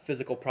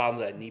physical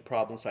problems. I had knee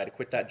problems, so I had to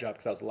quit that job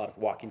because I was a lot of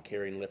walking,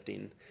 carrying,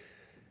 lifting,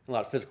 a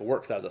lot of physical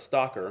work because I was a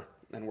stalker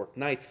and worked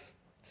nights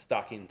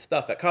stocking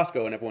stuff at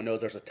Costco, and everyone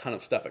knows there's a ton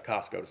of stuff at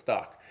Costco to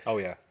stock. Oh,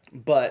 yeah.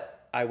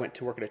 But I went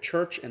to work at a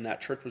church, and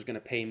that church was going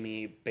to pay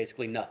me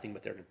basically nothing,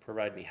 but they're going to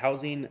provide me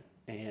housing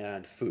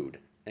and food,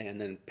 and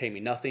then pay me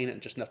nothing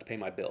and just enough to pay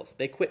my bills.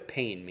 They quit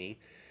paying me.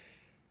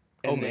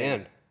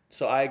 Man.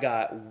 So I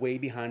got way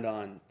behind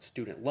on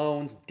student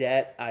loans,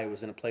 debt. I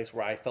was in a place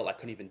where I felt I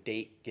couldn't even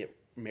get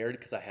married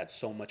because I had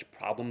so much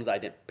problems. I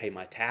didn't pay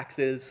my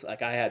taxes.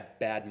 Like, I had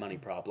bad money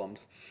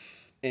problems.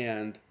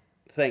 And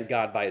thank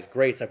God, by his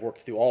grace, I've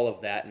worked through all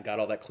of that and got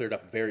all that cleared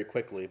up very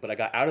quickly. But I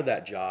got out of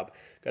that job,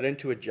 got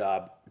into a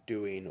job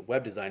doing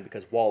web design,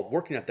 because while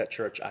working at that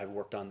church, I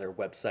worked on their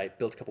website,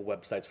 built a couple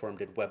websites for them,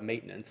 did web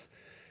maintenance,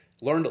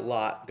 learned a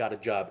lot, got a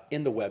job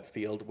in the web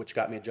field, which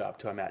got me a job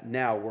to I'm at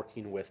now,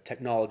 working with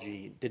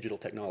technology, digital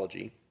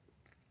technology.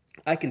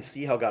 I can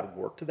see how God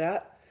worked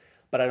that,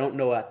 but I don't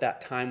know at that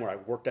time where I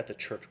worked at the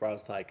church where I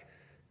was like,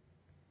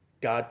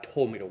 God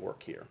told me to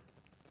work here.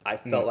 I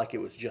felt like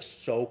it was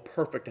just so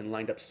perfect and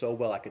lined up so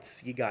well. I could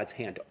see God's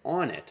hand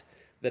on it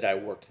that I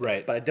worked there.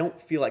 Right. But I don't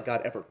feel like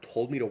God ever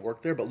told me to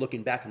work there. But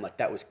looking back, I'm like,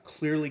 that was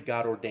clearly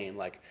God ordained.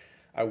 Like,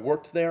 I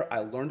worked there. I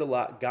learned a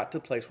lot, got to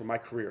a place where my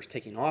career is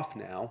taking off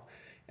now,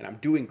 and I'm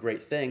doing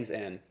great things.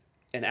 And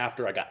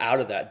after I got out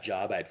of that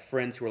job, I had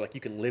friends who were like,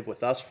 you can live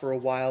with us for a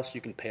while so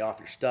you can pay off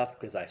your stuff,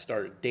 because I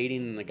started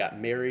dating and I got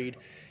married.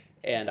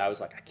 And I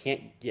was like, I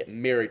can't get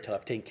married till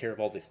I've taken care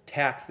of all these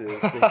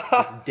taxes,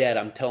 this debt.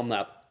 I'm telling them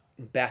that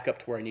back up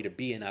to where I need to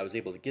be, and I was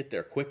able to get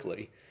there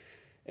quickly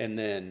and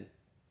then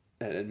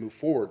move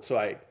forward.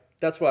 So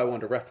that's why I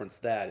wanted to reference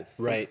that. Is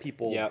some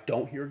people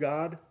don't hear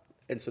God,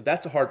 and so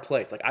that's a hard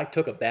place. Like, I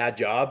took a bad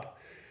job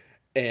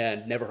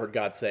and never heard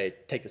God say,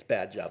 take this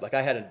bad job. Like,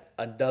 I had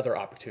another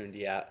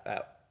opportunity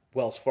at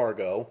Wells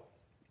Fargo,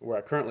 where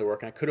I currently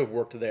work, and I could have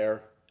worked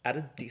there at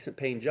a decent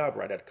paying job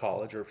right out of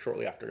college or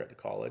shortly after I got to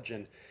college.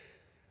 And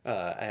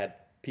I had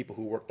people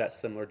who worked that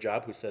similar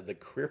job who said the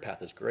career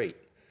path is great.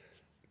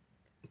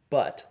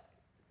 But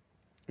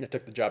I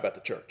took the job at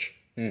the church.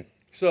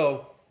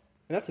 So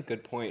And that's a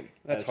good point.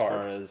 That's as hard.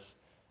 far as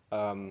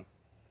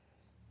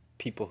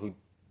people who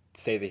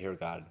say they hear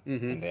God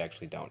and they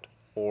actually don't,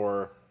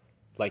 or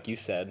like you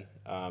said,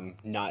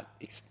 not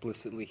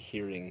explicitly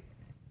hearing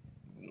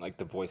like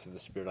the voice of the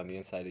Spirit on the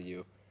inside of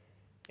you.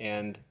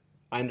 And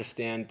I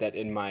understand that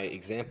in my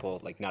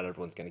example, like not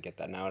everyone's going to get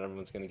that. Not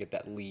everyone's going to get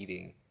that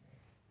leading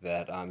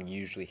that you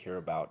usually hear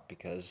about,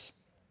 because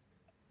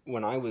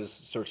when I was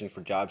searching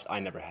for jobs, I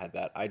never had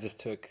that. I just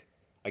took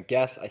a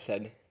guess. I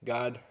said,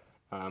 God,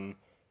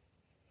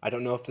 I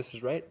don't know if this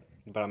is right,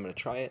 but I'm going to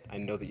try it. I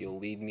know that you'll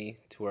lead me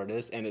to where it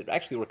is. And it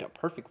actually worked out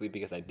perfectly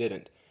because I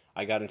didn't.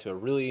 I got into a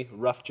really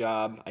rough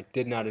job. I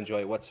did not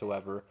enjoy it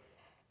whatsoever.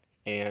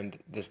 And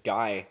this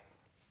guy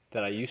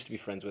that I used to be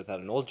friends with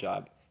at an old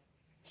job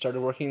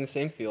started working in the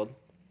same field.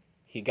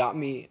 He got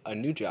me a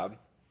new job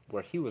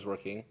where he was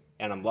working,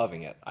 and I'm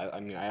loving it. I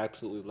mean, I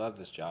absolutely love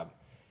this job.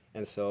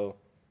 And so,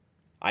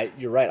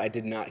 you're right, I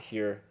did not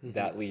hear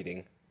that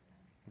leading,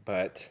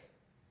 but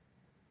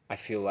I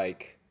feel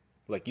like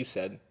you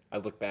said, I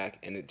look back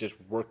and it just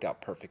worked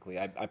out perfectly.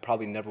 I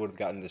probably never would have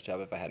gotten this job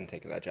if I hadn't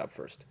taken that job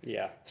first.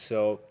 Yeah.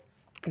 So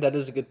that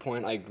is a good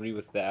point. I agree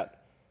with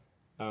that.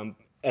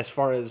 As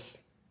far as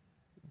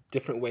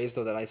different ways,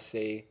 though, that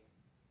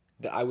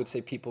I would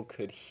say people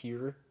could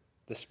hear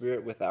the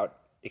Spirit without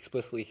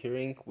explicitly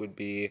hearing would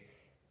be,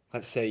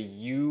 let's say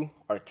you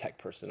are a tech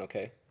person,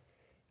 okay?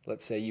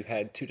 Let's say you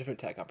had two different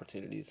tech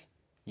opportunities.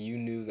 You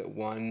knew that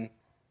one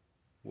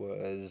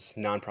was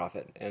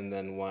nonprofit and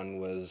then one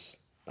was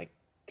like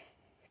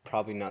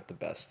probably not the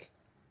best.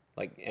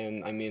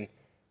 And I mean,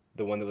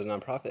 the one that was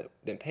nonprofit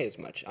didn't pay as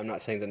much. I'm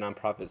not saying that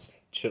nonprofits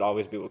should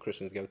always be what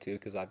Christians go to,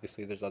 because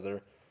obviously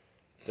there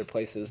are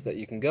places that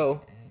you can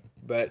go,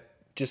 but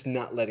just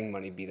not letting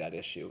money be that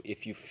issue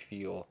if you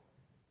feel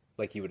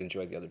like you would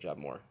enjoy the other job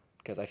more,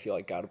 because I feel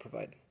like God will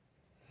provide.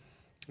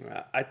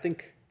 I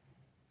think,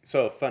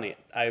 so funny,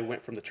 I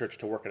went from the church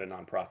to work at a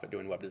nonprofit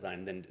doing web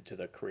design, then to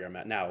the career I'm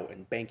at now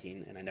in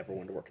banking, and I never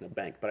wanted to work in a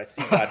bank, but I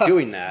see God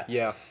doing that.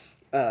 Yeah.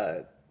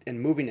 And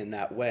moving in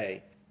that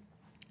way.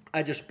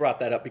 I just brought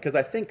that up because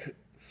I think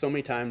so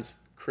many times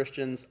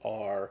Christians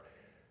are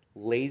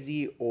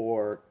lazy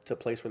or to a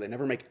place where they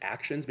never make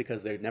actions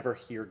because they never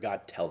hear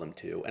God tell them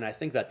to. And I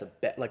think that's a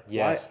bet. Like,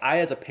 Yes. why I,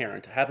 as a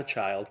parent, have a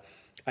child,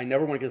 I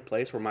never want to get to a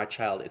place where my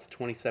child is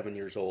 27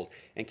 years old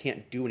and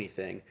can't do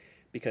anything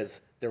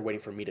because they're waiting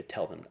for me to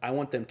tell them. I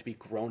want them to be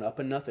grown up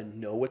enough and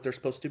know what they're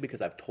supposed to do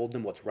because I've told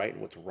them what's right and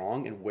what's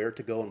wrong and where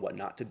to go and what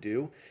not to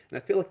do. And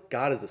I feel like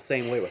God is the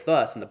same way with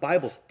us, and the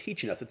Bible's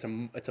teaching us. It's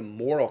a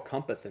moral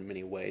compass in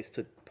many ways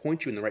to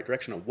point you in the right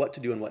direction on what to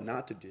do and what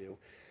not to do.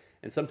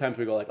 And sometimes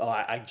we go like, oh,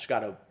 I just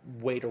got to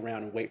wait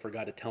around and wait for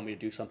God to tell me to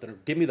do something or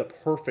give me the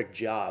perfect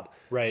job.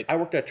 Right. I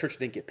worked at a church that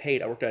didn't get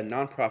paid. I worked at a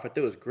nonprofit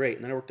that was great.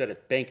 And then I worked at a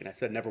bank, and I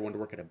said I never wanted to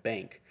work at a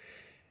bank.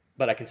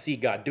 But I can see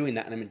God doing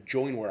that, and I'm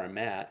enjoying where I'm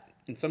at.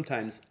 And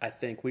sometimes I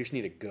think we just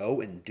need to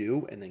go and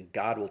do, and then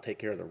God will take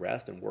care of the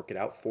rest and work it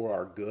out for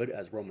our good,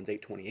 as Romans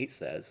 8:28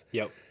 says.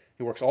 Yep.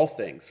 He works all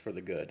things for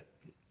the good.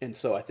 And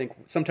so I think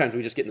sometimes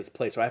we just get in this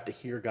place where I have to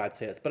hear God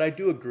say this. But I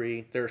do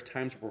agree there's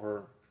times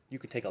where you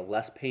could take a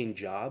less paying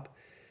job.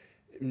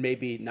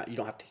 Maybe not, you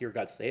don't have to hear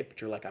God say it, but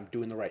you're like, I'm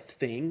doing the right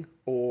thing,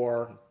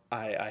 or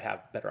I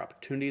have better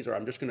opportunities, or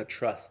I'm just going to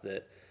trust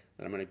that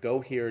I'm going to go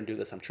here and do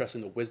this. I'm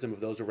trusting the wisdom of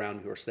those around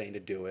me who are saying to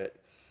do it.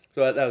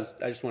 So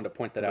I just wanted to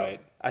point that out.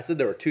 I said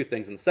there were two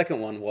things, and the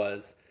second one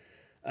was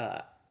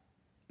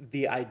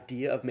the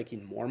idea of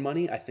making more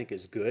money, I think,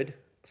 is good.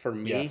 For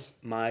me, Yes.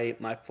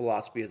 my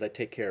philosophy is I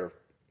take care of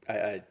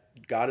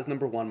God is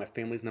number one, my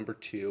family is number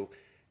two,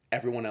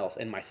 everyone else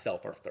and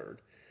myself are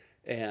third.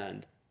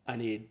 And I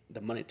need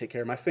the money to take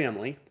care of my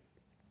family.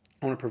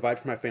 I want to provide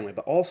for my family,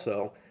 but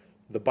also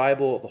the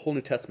Bible, the whole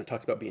New Testament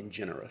talks about being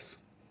generous.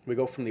 We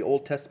go from the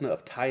Old Testament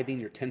of tithing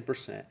your 10%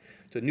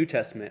 to the New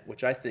Testament,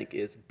 which I think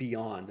is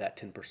beyond that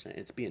 10%.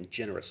 It's being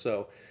generous.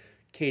 So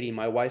Katie,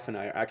 my wife, and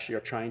I actually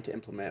are trying to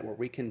implement where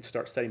we can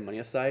start setting money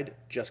aside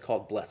just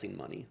called blessing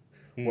money.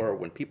 Where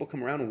when people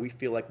come around and we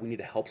feel like we need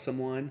to help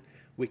someone,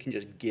 we can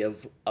just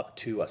give up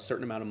to a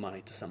certain amount of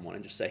money to someone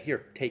and just say,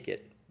 here, take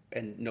it.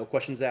 And no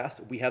questions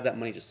asked. We have that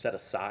money just set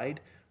aside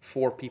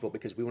for people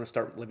because we want to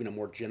start living a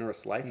more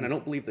generous life. And I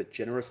don't believe that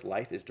generous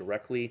life is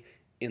directly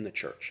in the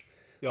church.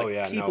 Oh, Like,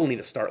 yeah, people no. need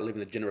to start living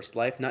the generous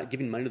life, not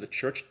giving money to the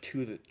church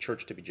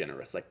to be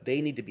generous. Like,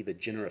 they need to be the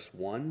generous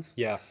ones.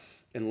 Yeah.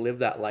 And live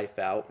that life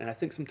out. And I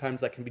think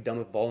sometimes that can be done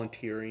with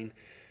volunteering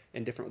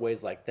and different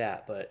ways like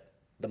that. But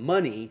the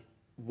money,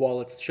 while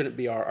it shouldn't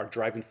be our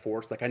driving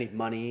force, like I need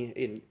money,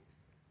 in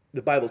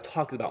the Bible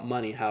talks about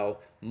money, how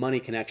money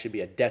can actually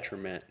be a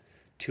detriment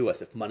to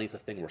us if money's the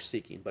thing we're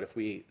seeking. But if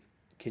we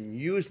can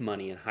use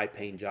money in high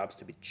paying jobs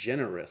to be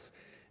generous,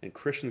 and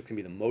Christians can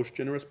be the most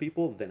generous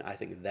people, then I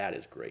think that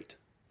is great.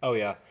 Oh,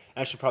 yeah.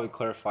 And I should probably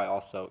clarify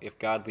also, if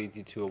God leads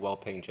you to a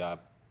well-paying job,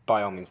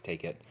 by all means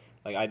take it.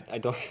 Like, I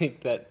don't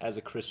think that as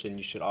a Christian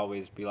you should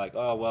always be like,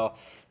 oh, well,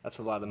 that's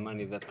a lot of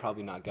money. That's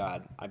probably not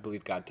God. I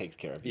believe God takes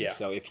care of you. Yeah.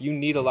 So if you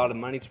need a lot of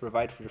money to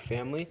provide for your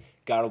family,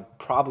 God will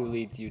probably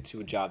lead you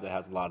to a job that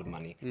has a lot of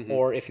money.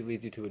 Or if he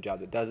leads you to a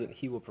job that doesn't,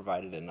 he will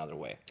provide it another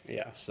way.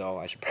 Yeah. So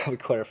I should probably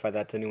clarify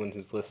that to anyone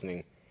who's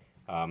listening.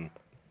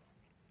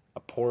 A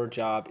poor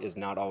job is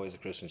not always a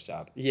Christian's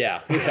job.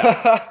 Yeah.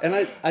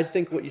 And I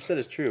think what you said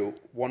is true.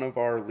 One of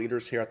our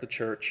leaders here at the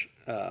church,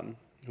 who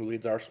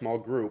leads our small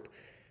group,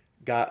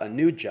 got a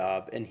new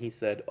job and he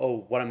said,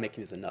 "Oh, what I'm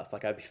making is enough.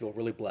 Like I feel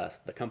really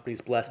blessed. The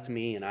company's blessed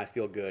me and I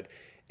feel good."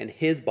 And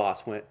his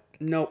boss went,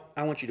 "Nope,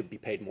 I want you to be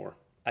paid more.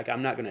 Like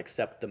I'm not going to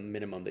accept the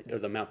minimum or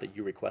the amount that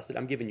you requested.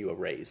 I'm giving you a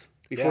raise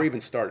before Yeah. he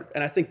even started."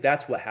 And I think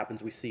that's what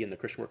happens we see in the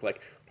Christian work,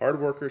 like hard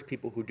workers,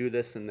 people who do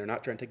this and they're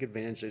not trying to take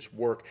advantage, they just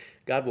work.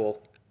 God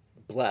will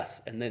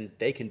bless and then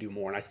they can do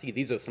more. And I see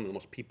these are some of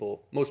the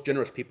most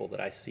generous people that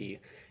I see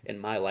in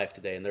my life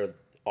today, and they're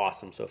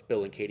awesome. So if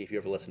Bill and Katie, if you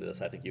ever listen to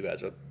this, I think you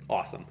guys are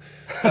awesome.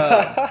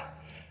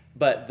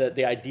 But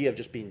the idea of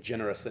just being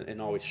generous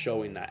and always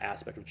showing that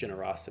aspect of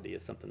generosity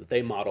is something that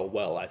they model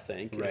well, I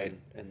think, Right.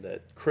 and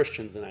that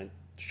Christians and I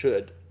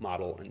should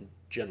model in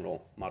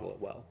general model it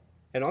well.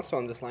 And also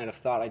on this line of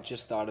thought, I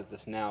just thought of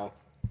this now.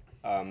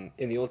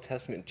 In the Old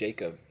Testament,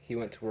 Jacob, he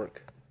went to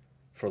work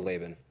for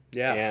Laban.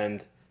 Yeah.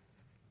 And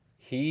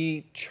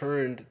he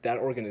churned that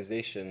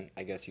organization,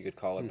 I guess you could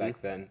call it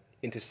back then,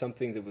 into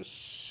something that was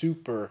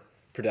super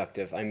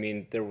productive. I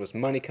mean, there was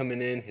money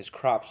coming in, his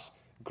crops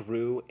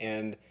grew,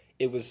 and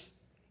it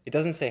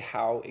doesn't say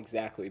how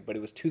exactly, but it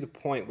was to the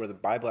point where the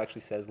Bible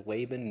actually says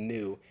Laban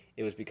knew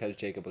it was because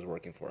Jacob was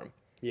working for him.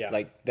 Yeah.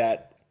 Like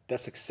that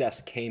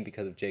success came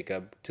because of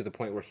Jacob to the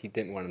point where he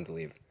didn't want him to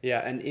leave. Yeah,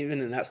 and even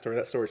in that story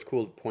is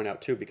cool to point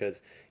out too,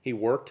 because he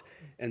worked,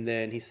 and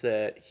then he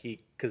said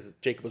because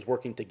Jacob was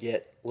working to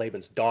get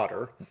Laban's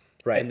daughter,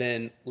 Right. and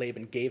then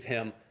Laban gave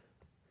him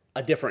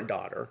a different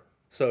daughter.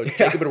 So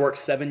Jacob had worked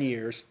 7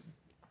 years,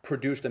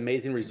 produced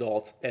amazing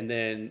results, and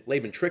then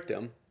Laban tricked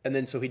him, and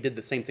then so he did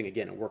the same thing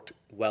again. It worked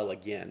well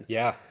again.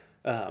 Yeah.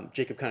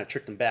 Jacob kind of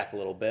tricked him back a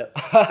little bit,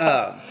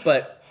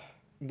 but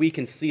we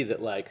can see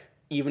that like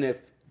even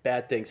if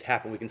bad things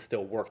happen, we can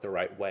still work the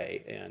right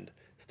way and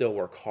still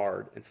work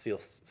hard and still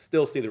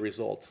see the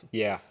results.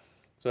 Yeah.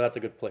 So that's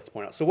a good place to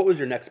point out. So what was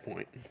your next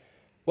point?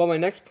 Well, my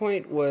next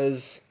point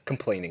was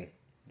complaining.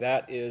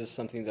 That is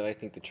something that I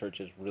think the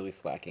church is really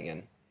slacking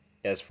in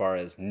as far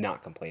as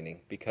not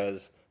complaining,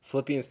 because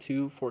Philippians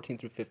 2:14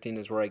 through 15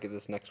 is where I get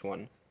this next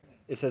one.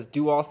 It says,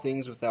 "Do all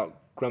things without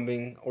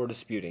grumbling or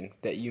disputing,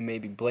 that you may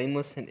be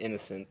blameless and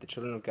innocent, the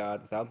children of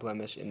God, without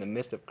blemish, in the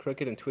midst of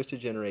crooked and twisted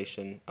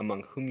generation,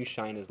 among whom you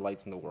shine as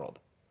lights in the world."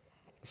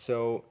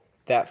 So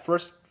that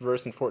first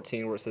verse in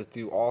 14 where it says,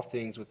 "Do all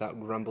things without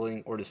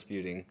grumbling or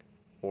disputing,"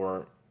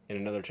 or in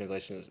another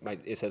translation,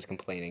 it says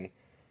complaining.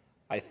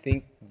 I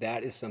think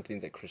that is something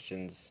that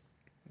Christians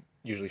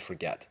usually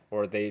forget,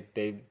 or they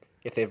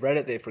if they've read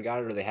it, they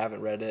forgot it, or they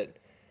haven't read it.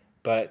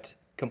 But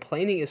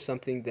complaining is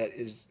something that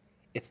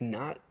it's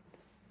not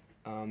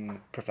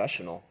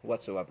professional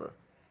whatsoever.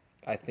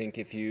 I think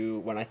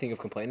when I think of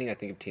complaining, I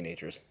think of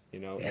teenagers,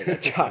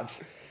 at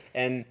jobs,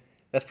 and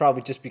that's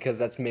probably just because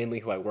that's mainly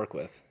who I work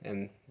with.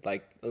 And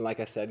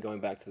like I said, going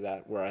back to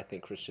that, where I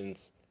think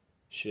Christians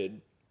should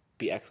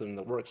be excellent in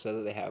the work so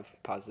that they have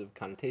positive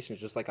connotations.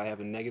 Just like I have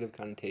a negative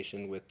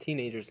connotation with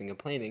teenagers and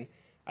complaining,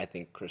 I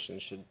think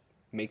Christians should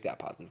make that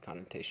positive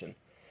connotation.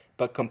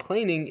 But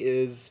complaining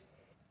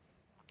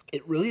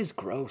it really is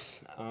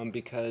gross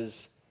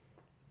because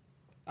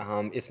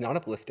it's not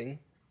uplifting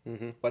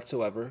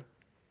whatsoever,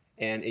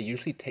 and it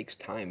usually takes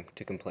time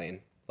to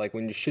complain. Like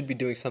when you should be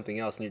doing something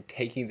else and you're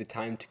taking the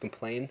time to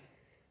complain,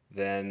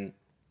 then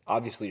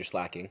obviously you're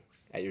slacking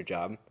at your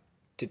job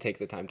to take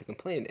the time to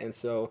complain. And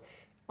so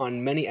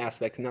on many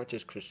aspects, not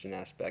just Christian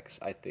aspects,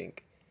 I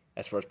think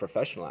as far as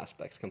professional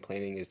aspects,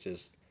 complaining is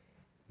just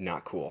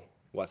not cool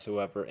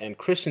whatsoever. And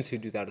Christians who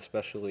do that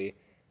especially,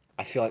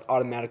 I feel like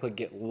automatically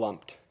get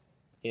lumped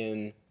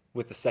in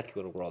with the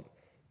secular world,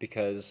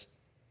 because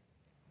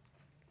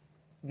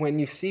when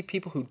you see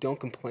people who don't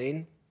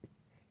complain,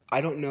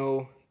 I don't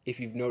know if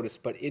you've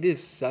noticed, but it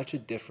is such a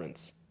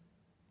difference,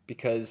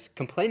 because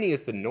complaining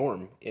is the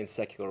norm in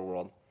secular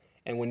world.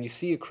 And when you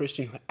see a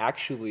Christian who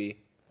actually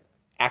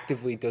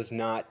actively does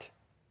not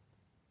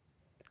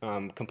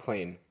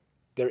complain,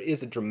 there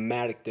is a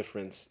dramatic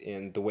difference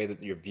in the way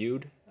that you're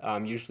viewed.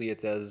 Usually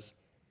it's as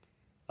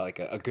like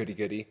a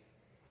goody-goody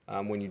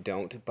when you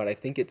don't, but I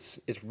think it's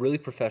really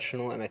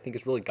professional, and I think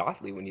it's really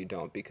godly when you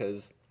don't,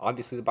 because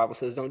obviously the Bible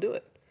says don't do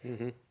it.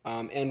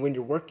 And when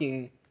you're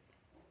working,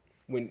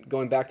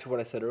 going back to what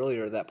I said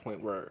earlier, that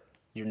point where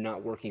you're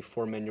not working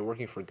for men, you're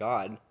working for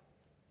God,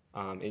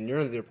 and you're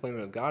in the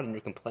employment of God, and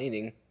you're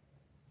complaining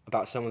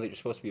about someone that you're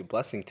supposed to be a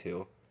blessing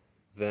to,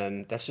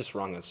 then that's just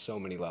wrong on so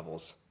many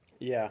levels.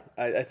 Yeah,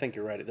 I think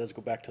you're right. It does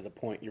go back to the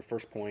point, your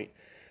first point,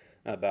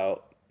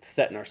 about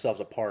setting ourselves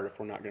apart. If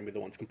we're not going to be the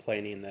ones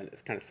complaining, then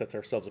it kind of sets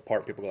ourselves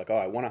apart. People go like, "Oh,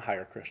 I want to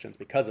hire Christians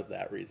because of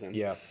that reason."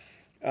 Yeah.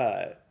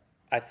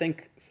 I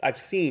think I've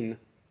seen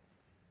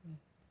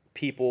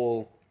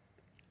people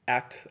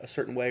act a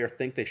certain way or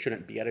think they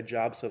shouldn't be at a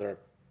job, so they're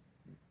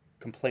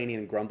complaining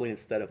and grumbling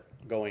instead of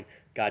going,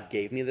 "God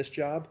gave me this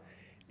job."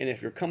 And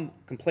if you're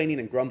complaining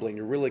and grumbling,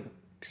 you're really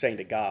saying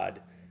to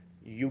God,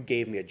 "You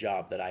gave me a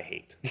job that I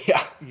hate."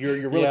 Yeah.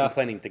 You're really Yeah.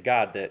 complaining to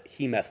God that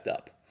He messed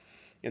up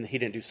and that He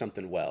didn't do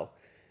something well.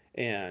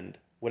 And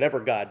whatever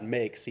God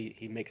makes,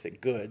 He makes it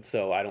good.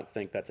 So I don't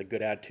think that's a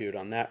good attitude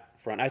on that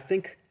front. I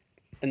think,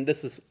 and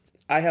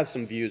I have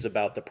some views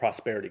about the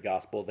prosperity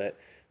gospel that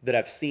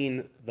I've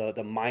seen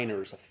the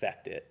minors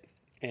affect it.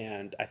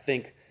 And I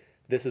think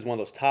this is one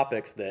of those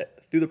topics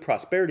that through the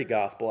prosperity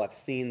gospel, I've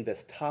seen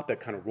this topic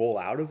kind of roll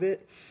out of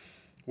it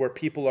where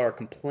people are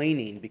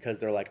complaining because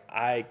they're like,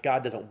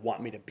 God doesn't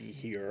want me to be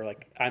here.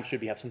 Like I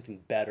should have something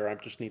better. I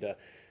just need to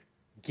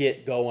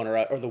get going,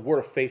 or the word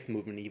of faith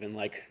movement, even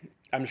like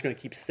I'm just going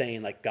to keep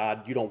saying like,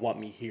 God, you don't want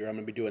me here. I'm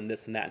going to be doing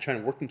this and that, and trying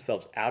to work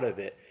themselves out of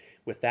it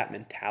with that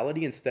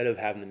mentality instead of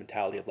having the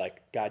mentality of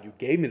like, God, you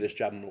gave me this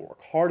job. I'm going to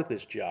work hard at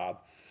this job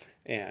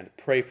and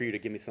pray for you to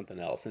give me something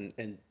else,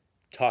 and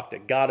talk to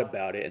God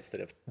about it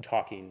instead of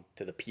talking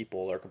to the people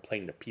or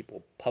complaining to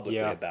people publicly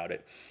Yeah. about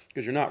it,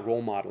 because you're not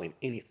role modeling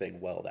anything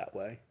well that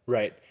way.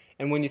 Right.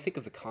 And when you think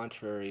of the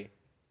contrary,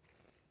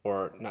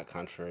 or not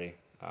contrary,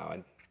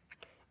 I'm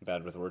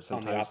bad with words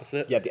On the sometimes.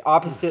 opposite? Yeah, the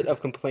opposite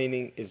of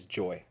complaining is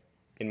joy,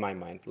 in my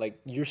mind. Like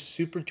you're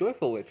super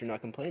joyful if you're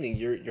not complaining.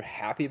 You're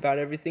happy about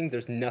everything.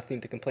 There's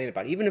nothing to complain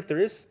about. Even if there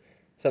is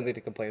something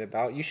to complain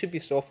about, you should be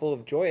so full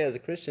of joy as a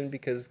Christian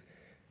because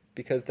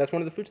that's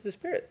one of the fruits of the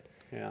Spirit.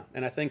 Yeah,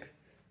 and I think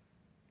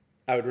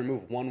I would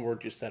remove one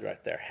word you said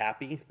right there,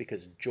 happy,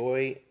 because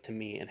joy to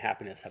me and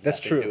happiness have That's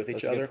nothing true. to do with That's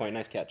each a other. good point.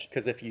 Nice catch.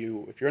 Because if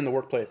you're in the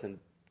workplace and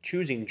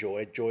choosing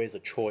joy, joy is a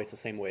choice the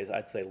same way as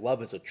I'd say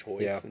love is a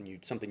choice, Yeah. and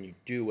something you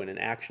do and an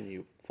action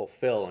you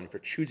fulfill. And if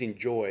you're choosing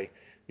joy,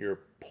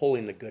 you're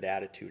pulling the good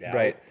attitude out.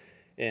 Right.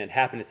 And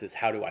happiness is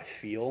how do I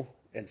feel?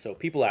 And so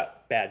people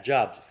at bad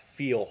jobs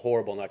feel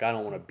horrible and like I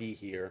don't want to be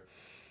here.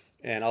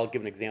 And I'll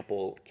give an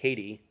example.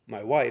 Katie,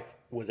 my wife,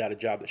 was at a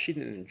job that she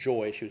didn't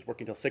enjoy. She was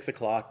working till 6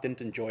 o'clock,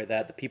 didn't enjoy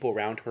that. The people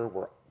around her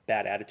were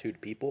bad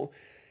attitude people.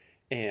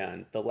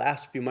 And the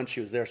last few months she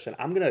was there, she said,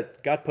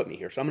 God put me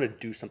here, so I'm going to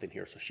do something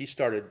here. So she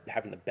started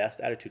having the best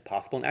attitude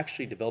possible and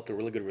actually developed a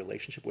really good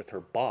relationship with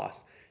her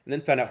boss. And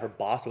then found out her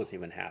boss wasn't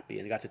even happy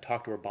and got to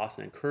talk to her boss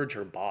and encourage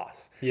her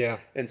boss. Yeah.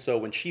 And so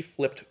when she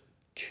flipped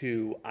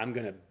to, I'm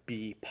going to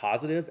be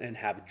positive and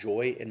have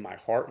joy in my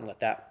heart and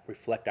let that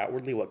reflect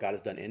outwardly what God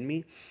has done in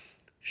me,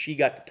 she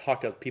got to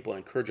talk to other people and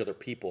encourage other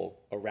people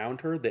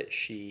around her that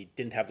she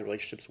didn't have the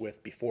relationships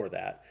with before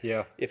that.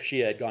 Yeah. If she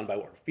had gone by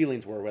what her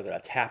feelings were, whether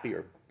that's happy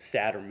or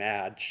sad or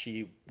mad,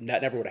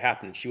 that never would have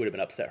happened, and she would have been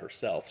upset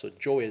herself. So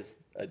joy is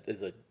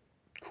a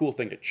cool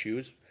thing to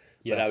choose,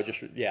 but I would Yes.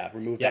 just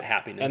remove that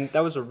happiness. And that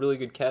was a really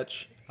good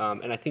catch.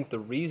 And I think the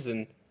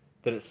reason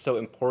that it's so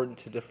important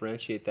to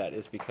differentiate that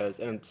is because,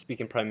 and I'm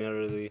speaking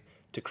primarily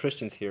to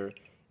Christians here,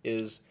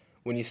 is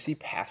when you see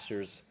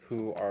pastors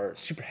who are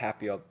super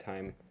happy all the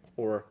time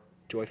or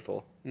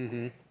joyful,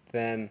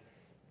 then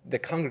the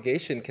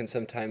congregation can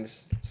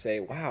sometimes say,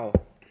 wow,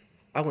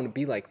 I want to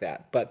be like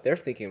that. But they're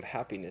thinking of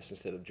happiness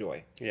instead of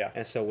joy. Yeah.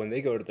 And so when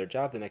they go to their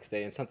job the next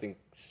day and something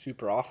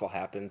super awful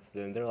happens,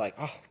 then they're like,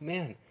 oh,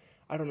 man,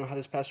 I don't know how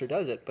this pastor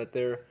does it. But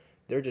they're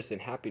just in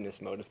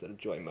happiness mode instead of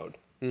joy mode.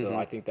 So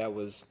I think that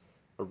was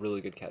a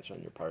really good catch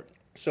on your part.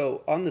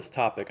 So on this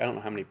topic, I don't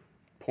know how many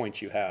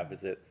points you have.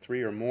 Is it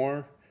 3 or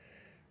more?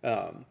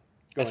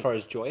 As far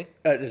as joy?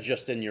 It's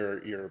just in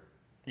your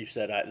you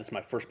said this is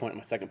my first point,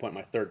 my second point,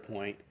 my third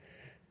point.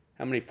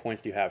 How many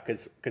points do you have?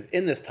 Because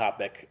in this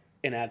topic,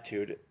 in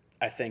attitude,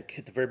 I think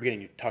at the very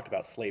beginning you talked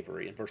about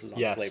slavery and verses on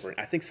Yes. slavery.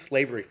 I think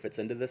slavery fits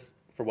into this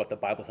for what the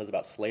Bible says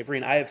about slavery,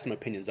 and I have some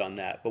opinions on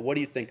that. But what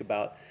do you think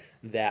about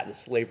that, the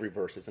slavery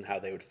verses, and how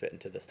they would fit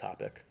into this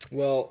topic?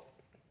 Well,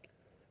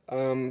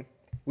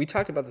 we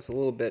talked about this a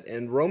little bit,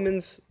 and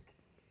Romans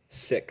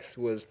 6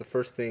 was the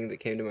first thing that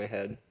came to my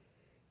head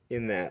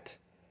in that.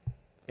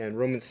 And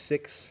Romans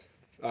 6,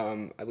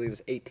 I believe it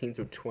was 18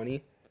 through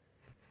 20.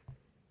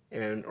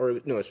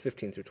 It's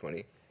 15 through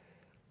 20.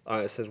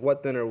 It says,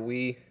 "What then are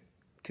we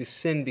to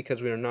sin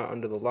because we are not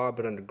under the law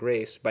but under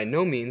grace? By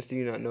no means do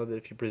you not know that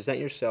if you present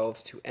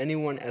yourselves to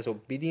anyone as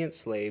obedient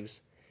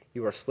slaves,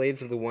 you are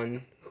slaves of the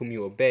one whom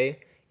you obey,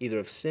 either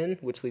of sin,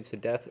 which leads to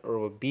death, or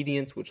of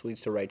obedience, which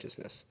leads to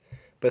righteousness.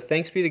 But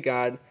thanks be to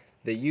God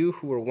that you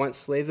who were once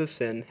slaves of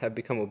sin have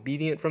become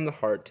obedient from the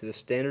heart to the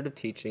standard of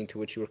teaching to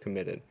which you were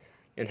committed,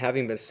 and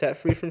having been set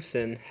free from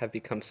sin, have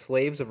become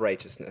slaves of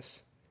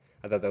righteousness."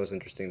 I thought that was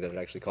interesting that it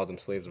actually called them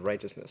slaves of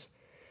righteousness.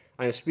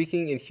 "I am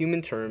speaking in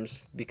human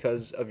terms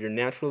because of your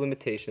natural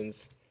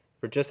limitations.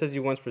 For just as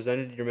you once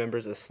presented your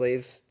members as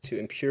slaves to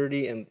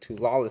impurity and to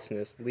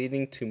lawlessness,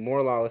 leading to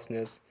more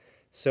lawlessness,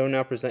 so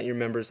now present your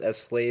members as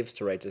slaves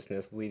to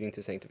righteousness, leading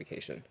to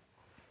sanctification."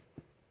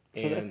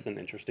 So that's an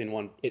interesting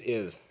one. It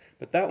is.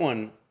 But that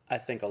one, I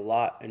think a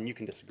lot, and you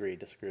can disagree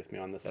with me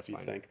on this if you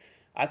fine. think.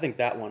 I think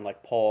that one,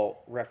 like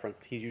Paul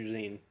referenced, he's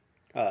using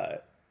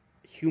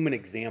human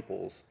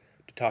examples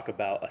to talk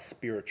about a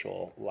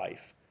spiritual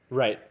life.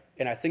 Right.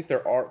 And I think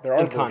there are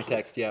In verses,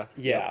 context, yeah.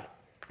 Yeah.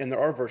 And there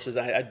are verses,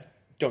 I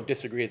don't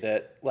disagree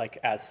that, like,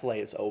 as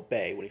slaves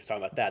obey, when he's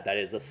talking about that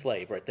is a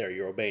slave right there.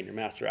 You're obeying your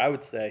master. I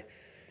would say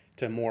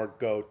to more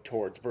go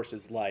towards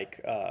verses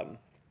like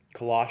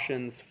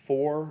Colossians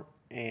 4,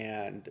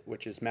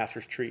 which is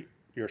masters treat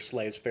your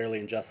slaves fairly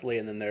and justly.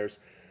 And then there's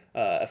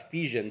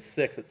Ephesians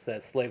 6 that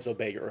says slaves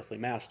obey your earthly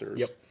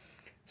masters. Yep.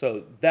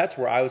 So that's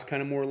where I was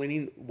kind of more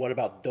leaning. What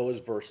about those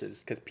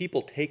verses? Because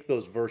people take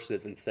those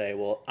verses and say,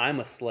 well, I'm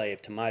a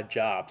slave to my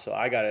job, so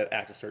I got to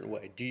act a certain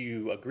way. Do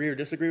you agree or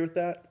disagree with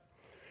that?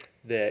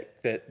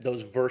 That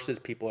those verses,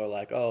 people are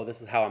like, oh,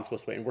 this is how I'm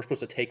supposed to be. And we're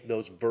supposed to take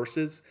those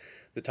verses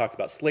that talks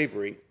about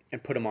slavery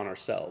and put them on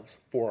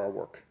ourselves for our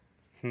work.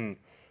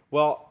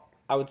 Well,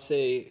 I would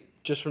say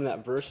just from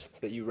that verse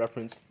that you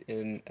referenced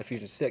in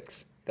Ephesians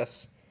 6,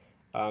 that's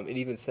it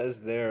even says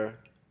there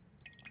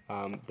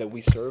that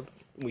we serve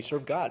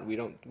God. We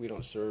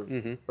don't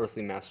serve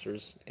earthly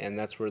masters, and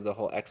that's where the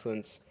whole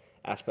excellence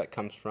aspect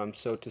comes from.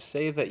 So to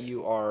say that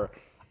you are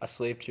a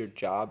slave to your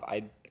job,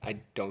 I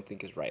don't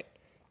think is right,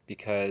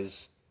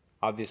 because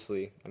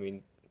obviously, I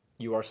mean,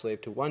 you are a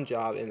slave to one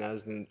job, and that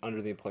is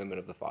under the employment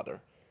of the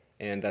Father,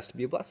 and that's to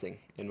be a blessing,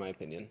 in my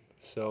opinion.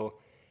 So,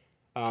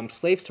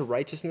 slaves to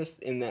righteousness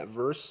in that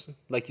verse,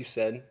 like you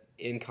said,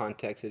 in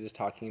context, it is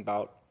talking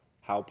about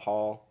how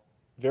Paul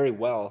very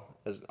well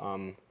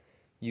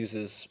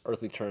uses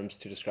earthly terms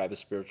to describe a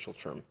spiritual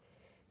term.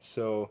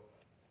 So,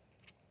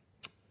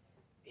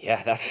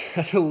 yeah,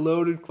 that's a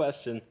loaded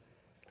question.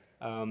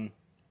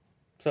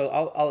 So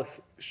I'll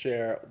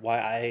share why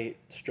I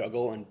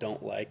struggle and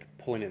don't like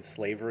pulling in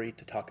slavery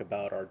to talk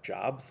about our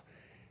jobs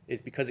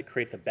is because it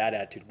creates a bad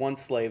attitude. One,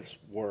 slaves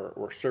were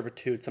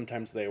servitude.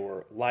 Sometimes they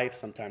were life.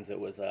 Sometimes it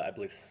was, I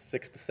believe,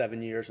 6 to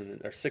 7 years,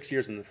 or 6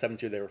 years. In the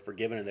seventh year, they were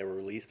forgiven and they were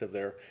released of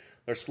their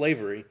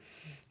slavery,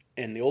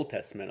 in the Old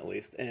Testament at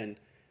least. And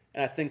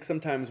I think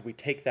sometimes we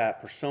take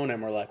that persona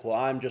and we're like, well,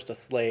 I'm just a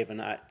slave,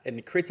 and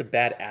it creates a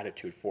bad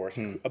attitude for us,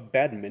 a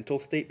bad mental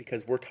state,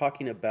 because we're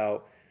talking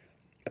about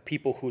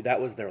people who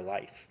that was their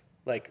life.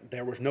 Like,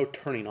 there was no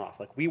turning off.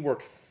 Like, we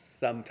work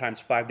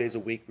sometimes 5 days a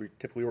week. We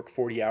typically work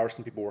 40 hours.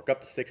 Some people work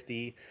up to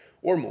 60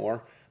 or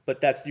more,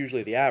 but that's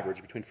usually the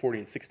average, between 40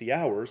 and 60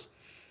 hours.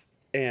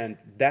 And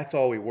that's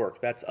all we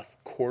work. That's a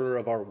quarter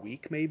of our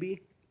week,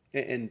 maybe.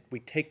 And we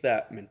take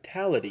that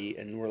mentality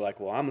and we're like,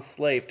 well, I'm a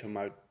slave to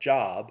my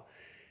job.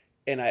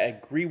 And I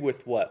agree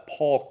with what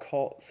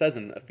Paul says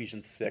in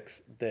Ephesians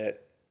 6,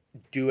 that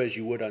do as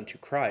you would unto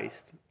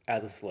Christ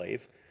as a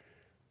slave.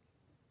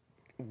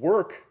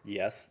 Work,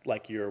 yes,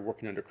 like you're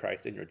working under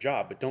Christ in your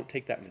job, but don't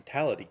take that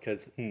mentality,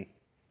 because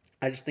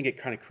I just think it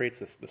kind of creates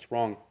this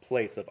wrong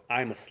place of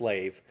I'm a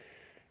slave,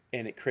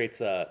 and it creates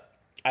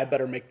I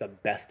better make the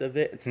best of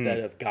it instead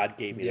of God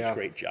gave me this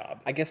great job.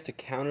 I guess to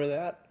counter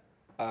that,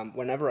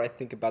 whenever I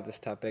think about this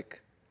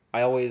topic,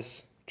 I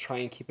always try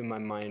and keep in my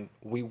mind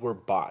we were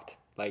bought.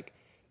 Like,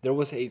 there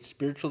was a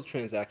spiritual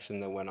transaction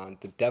that went on.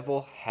 The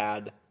devil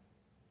had,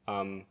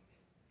 I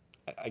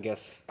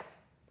guess,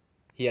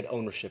 he had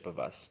ownership of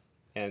us.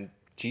 And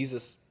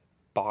Jesus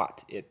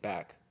bought it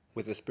back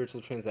with a spiritual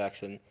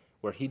transaction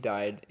where he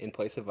died in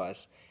place of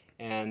us.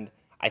 And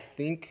I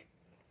think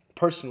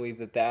personally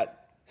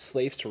that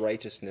slaves to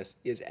righteousness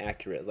is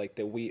accurate, like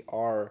that we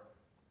are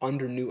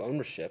under new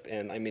ownership.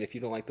 And I mean, if you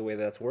don't like the way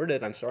that's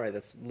worded, I'm sorry,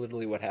 that's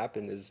literally what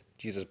happened, is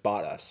Jesus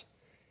bought us.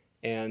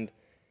 And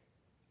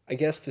I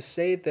guess to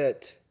say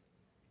that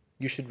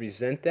you should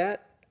resent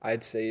that,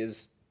 I'd say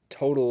is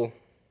total,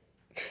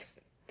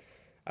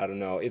 I don't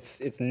know,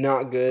 it's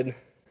not good.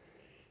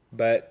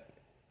 But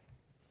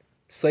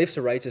slaves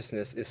to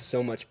righteousness is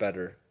so much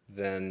better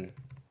than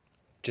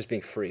just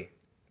being free.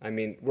 I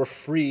mean, we're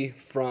free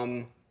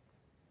from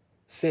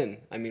sin.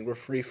 I mean, we're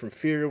free from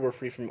fear. We're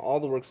free from all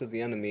the works of the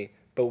enemy.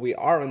 But we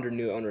are under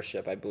new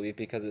ownership, I believe,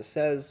 because it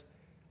says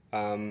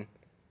in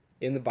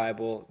the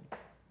Bible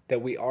that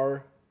we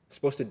are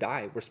supposed to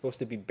die. We're supposed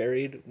to be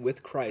buried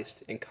with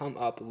Christ and come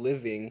up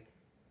living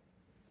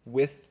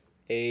with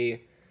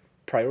a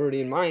priority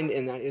in mind,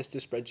 and that is to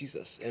spread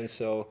Jesus. And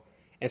so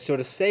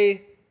to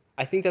say,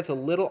 I think that's a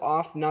little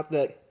off. Not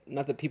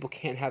that people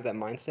can't have that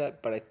mindset,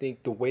 but I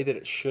think the way that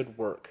it should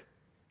work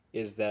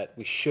is that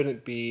we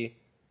shouldn't be,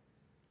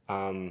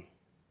 I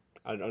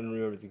don't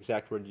remember the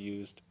exact word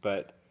used,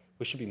 but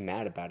we should be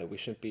mad about it. We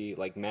shouldn't be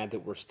like mad that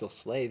we're still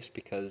slaves,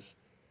 because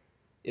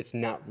it's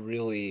not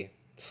really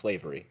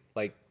slavery.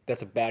 Like,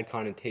 that's a bad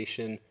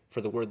connotation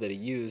for the word that he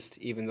used,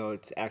 even though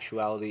its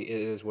actuality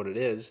it is what it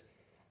is.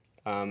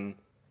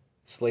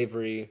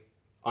 Slavery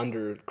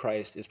under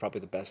Christ is probably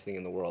the best thing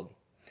in the world,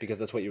 because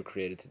that's what you were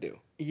created to do.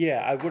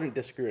 Yeah, I wouldn't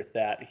disagree with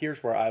that.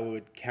 Here's where I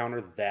would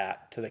counter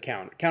that to the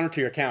counter. Counter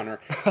to your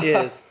counter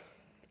is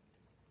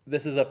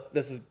this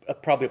is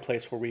probably a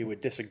place where we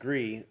would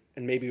disagree,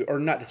 and maybe, or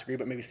not disagree,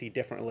 but maybe see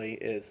differently.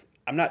 Is,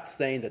 I'm not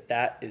saying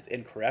that is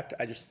incorrect.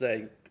 I just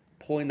say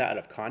pulling that out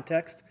of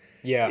context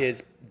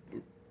is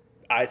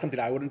something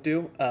I wouldn't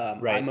do.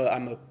 Right. I'm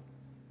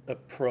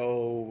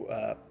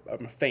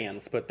a fan,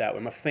 let's put it that way.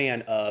 I'm a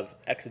fan of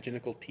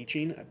exegetical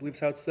teaching, I believe is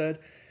how it's said,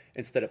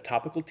 instead of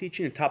topical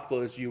teaching. And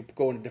topical is you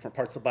go into different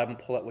parts of the Bible and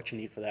pull out what you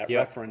need for that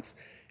reference.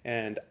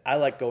 And I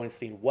like going and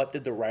seeing what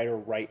did the writer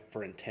write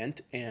for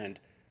intent. And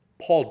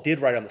Paul did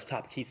write on this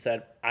topic. He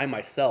said, I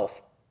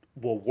myself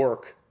will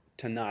work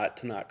to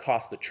not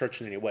cost the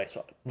church in any way.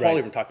 So Paul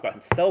even talks about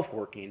himself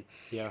working.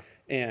 Yeah.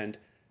 And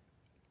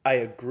I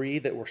agree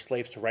that we're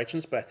slaves to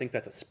righteousness, but I think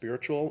that's a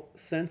spiritual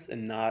sense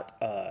and not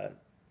a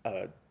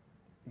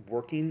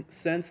working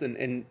sense,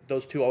 and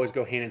those two always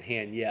go hand in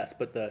hand, yes.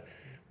 But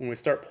when we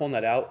start pulling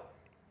that out,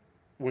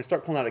 when we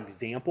start pulling out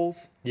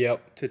examples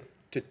Yep.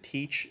 to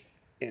teach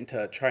and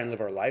to try and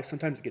live our life,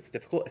 sometimes it gets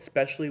difficult,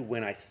 especially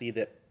when I see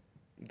that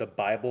the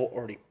Bible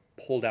already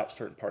pulled out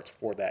certain parts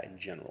for that in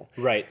general.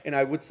 Right. And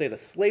I would say the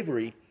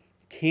slavery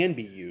can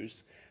be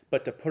used,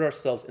 but to put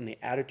ourselves in the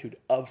attitude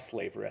of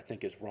slavery, I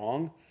think is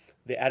wrong.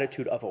 The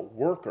attitude of a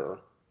worker,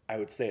 I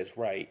would say, is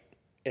right.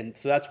 And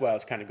so that's what I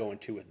was kind of going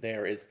to with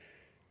there is,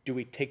 do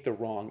we take the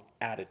wrong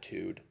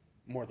attitude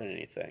more than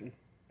anything?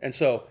 And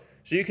so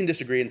you can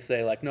disagree and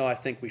say like, no, I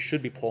think we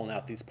should be pulling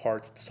out these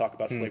parts to talk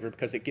about slavery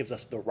because it gives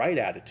us the right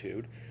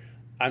attitude.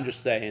 I'm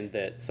just saying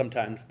that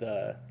sometimes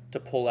to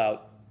pull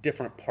out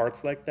different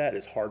parts like that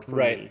is hard for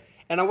Right. me.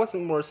 And I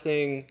wasn't more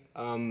saying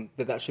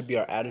that should be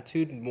our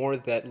attitude, more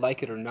that,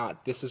 like it or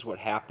not, this is what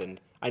happened.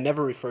 I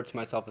never referred to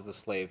myself as a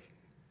slave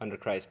under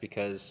Christ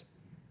because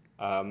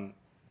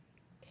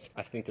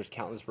I think there's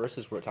countless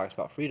verses where it talks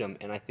about freedom,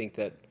 and I think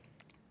that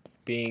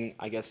being,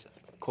 I guess,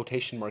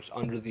 quotation marks,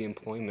 under the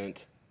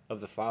employment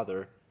of the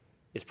Father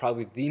is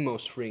probably the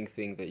most freeing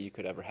thing that you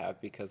could ever have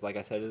because, like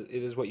I said,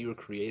 it is what you were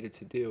created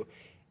to do.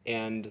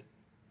 And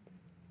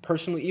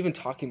personally, even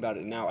talking about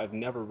it now, I've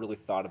never really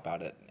thought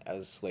about it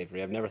as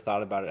slavery. I've never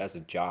thought about it as a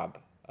job,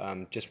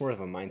 just more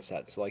of a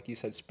mindset. So, like you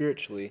said,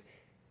 spiritually,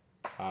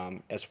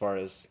 as far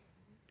as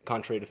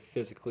contrary to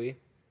physically,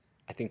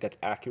 I think that's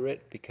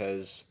accurate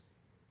because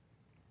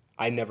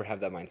I never have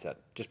that mindset,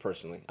 just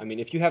personally. I mean,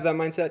 if you have that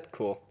mindset,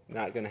 cool.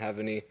 Not gonna have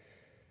any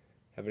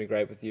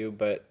gripe with you,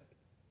 but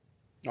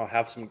I'll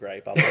have some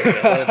gripe. I'll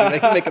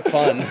make it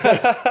fun.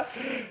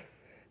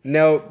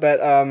 no.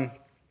 But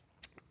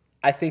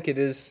I think it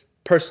is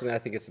personally. I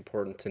think it's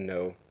important to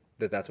know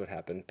that that's what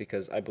happened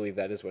because I believe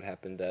that is what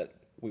happened. That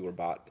we were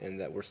bought and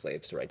that we're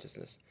slaves to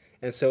righteousness.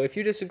 And so, if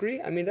you disagree,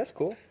 I mean, that's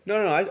cool.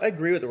 No, I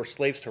agree with that we're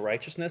slaves to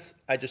righteousness.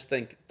 I just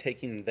think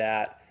taking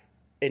that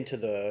into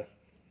the,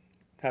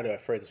 how do I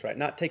phrase this right?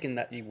 Not taking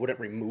that, you wouldn't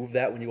remove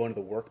that when you go into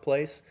the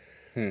workplace,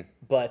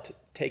 but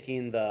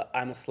taking the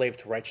I'm a slave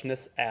to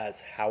righteousness as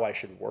how I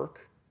should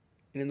work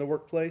in the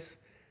workplace.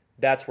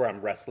 That's where I'm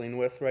wrestling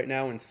with right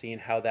now and seeing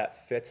how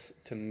that fits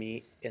to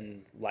me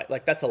in life.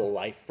 Like that's a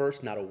life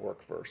verse, not a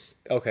work verse.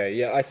 Okay,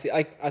 yeah, I see.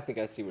 I think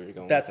I see where you're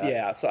going. That's with that.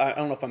 yeah. So I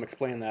don't know if I'm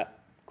explaining that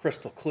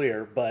crystal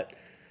clear, but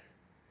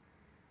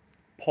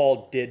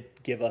Paul did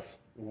give us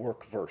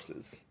work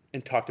verses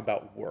and talked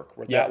about work,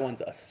 where Yeah. that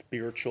one's a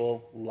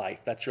spiritual life.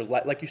 That's your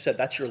life, like you said,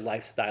 that's your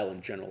lifestyle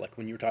in general. Like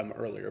when you were talking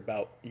earlier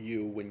about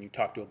you when you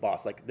talk to a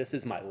boss, like this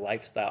is my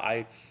lifestyle.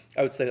 I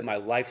would say that my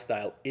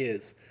lifestyle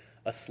is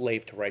a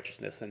slave to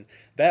righteousness, and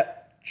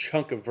that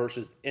chunk of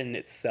verses in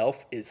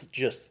itself is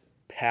just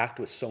packed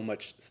with so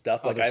much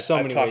stuff. Oh, Like there's so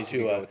many ways you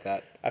can go with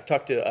that. I've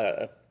talked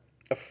to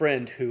a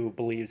friend who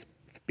believes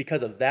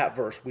because of that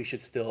verse we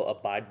should still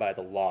abide by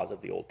the laws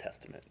of the Old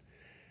Testament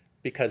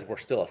because we're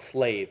still a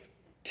slave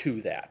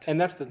to that.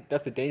 And that's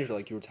the danger,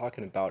 like you were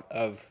talking about,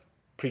 of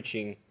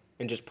preaching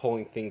and just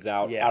pulling things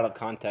out Yeah. out of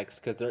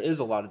context. Because there is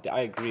a lot of,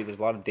 I agree, there's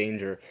a lot of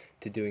danger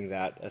to doing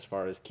that as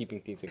far as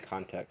keeping things in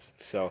context.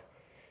 So,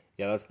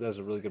 yeah, that's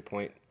a really good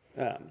point.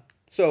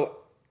 So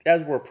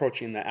as we're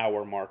approaching the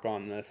hour mark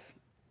on this,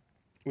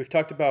 we've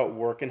talked about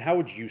work, and how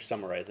would you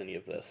summarize any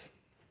of this?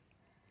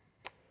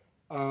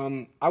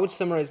 I would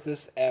summarize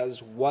this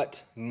as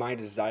what my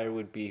desire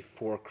would be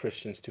for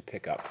Christians to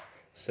pick up.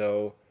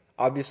 So,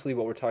 obviously,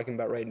 what we're talking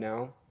about right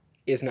now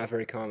is not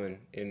very common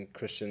in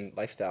Christian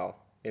lifestyle,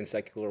 in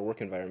secular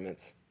work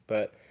environments.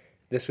 But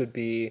this would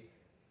be,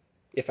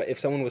 if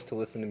someone was to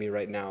listen to me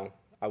right now,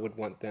 I would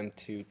want them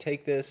to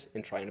take this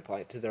and try and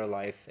apply it to their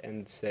life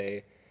and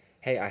say,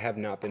 hey, I have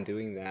not been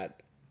doing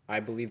that. I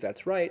believe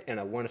that's right, and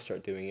I want to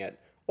start doing it.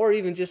 Or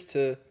even just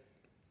to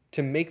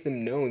make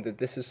them know that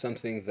this is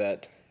something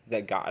that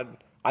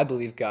God, I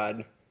believe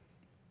God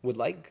would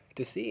like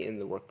to see in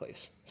the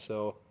workplace.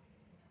 So,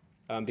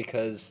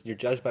 because you're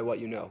judged by what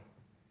you know.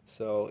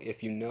 So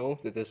if you know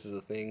that this is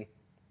a thing,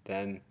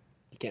 then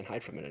you can't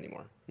hide from it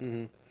anymore.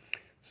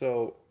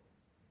 So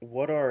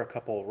what are a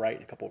couple right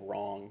and a couple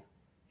wrong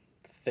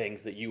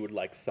things that you would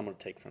like someone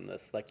to take from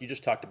this? Like you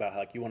just talked about how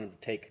like you wanted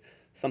to take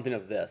something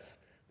of this,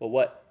 but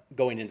what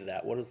going into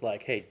that, what is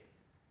like, hey,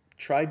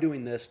 try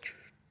doing this,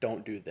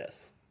 don't do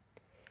this?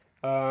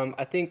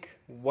 I think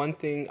one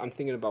thing, I'm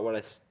thinking about what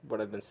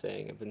I've been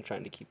saying. I've been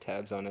trying to keep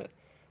tabs on it.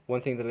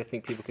 One thing that I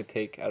think people could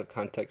take out of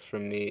context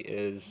from me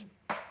is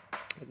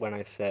when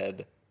I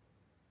said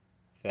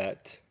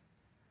that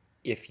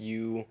if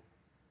you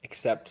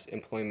accept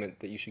employment,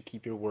 that you should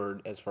keep your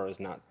word as far as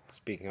not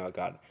speaking about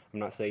God. I'm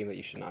not saying that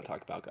you should not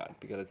talk about God,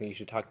 because I think you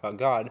should talk about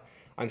God.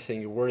 I'm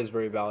saying your word is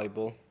very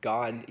valuable.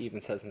 God even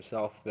says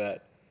himself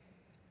that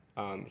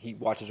he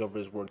watches over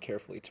his word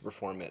carefully to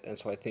perform it. And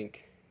so I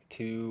think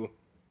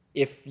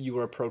if you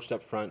were approached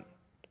up front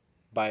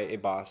by a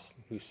boss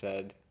who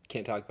said,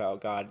 can't talk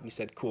about God, you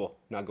said, cool,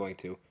 not going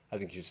to, I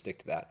think you should stick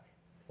to that,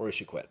 or you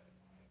should quit.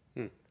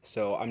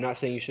 So I'm not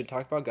saying you should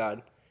talk about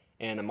God,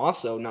 and I'm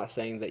also not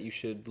saying that you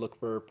should look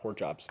for poor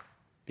jobs.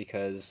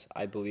 because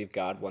I believe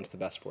God wants the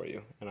best for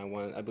you, and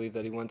I believe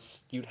that He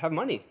wants you to have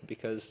money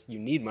because you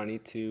need money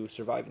to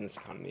survive in this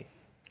economy.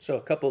 So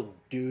a couple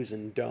do's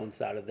and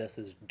don'ts out of this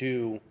is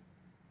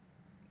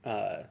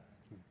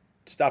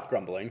stop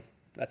grumbling.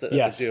 That's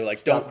a do. Like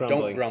stop don't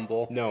grumbling.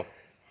 grumble. No.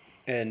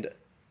 And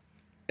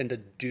a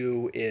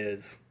do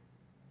is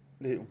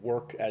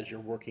work as you're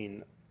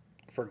working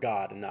for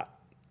God and not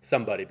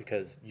somebody,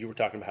 because you were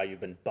talking about how you've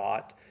been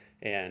bought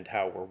and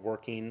how we're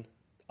working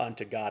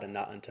unto God and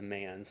not unto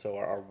man. So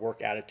our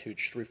work attitude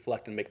should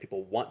reflect and make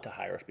people want to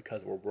hire us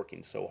because we're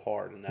working so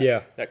hard, and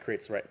that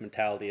creates the right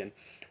mentality. And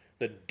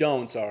the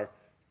don'ts are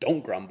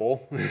don't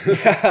grumble,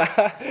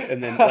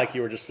 and then like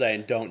you were just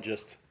saying, don't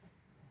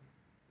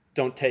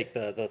take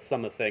the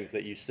some of the things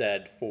that you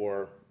said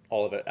for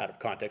all of it out of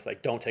context.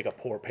 Like don't take a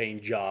poor paying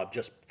job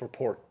just for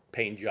poor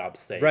paying job's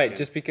sake. Right,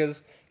 just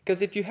because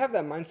if you have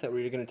that mindset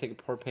where you're going to take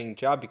a poor paying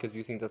job because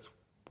you think that's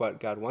what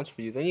God wants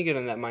for you, then you get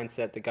in that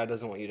mindset that God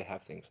doesn't want you to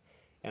have things.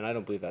 And I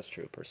don't believe that's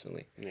true,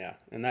 personally. Yeah,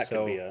 and that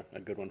could be a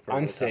good one for I'm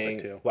another saying,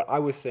 topic too. what I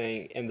was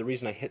saying, and the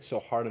reason I hit so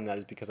hard on that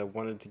is because I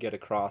wanted to get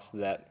across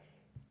that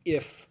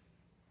if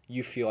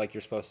you feel like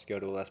you're supposed to go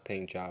to a less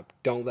paying job,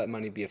 don't let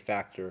money be a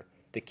factor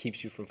that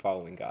keeps you from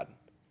following God.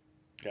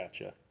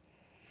 Gotcha.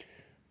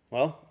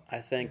 Well, I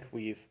think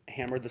we've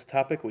hammered this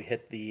topic. We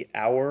hit the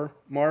hour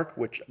mark,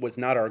 which was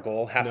not our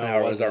goal. Half an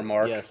hour was our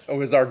mark. Yes. It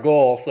was our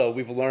goal, so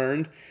we've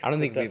learned. I don't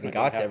think we that's even not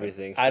gonna got to happen.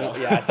 everything. I so.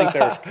 don't. Yeah, I think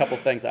there was a couple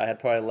things I had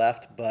probably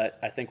left, but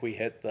I think we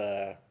hit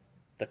the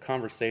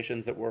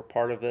conversations that were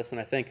part of this, and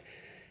I think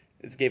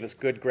it gave us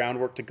good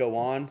groundwork to go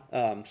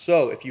on.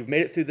 So if you've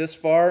made it through this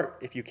far,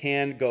 if you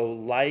can, go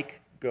like,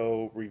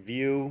 go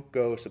review,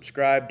 go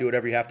subscribe, do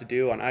whatever you have to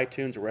do on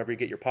iTunes or wherever you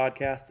get your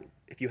podcast.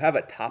 If you have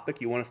a topic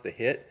you want us to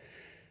hit,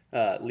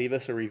 leave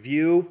us a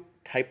review,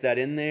 type that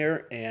in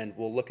there, and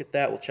we'll look at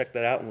that. We'll check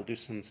that out, and we'll do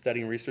some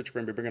study and research. We're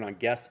going to be bringing on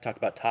guests to talk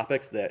about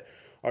topics that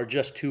are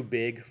just too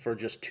big for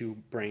just two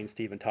brains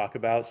to even talk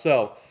about.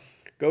 So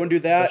go and do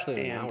that.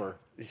 Especially an hour.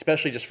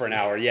 Especially just for an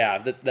hour. Yeah,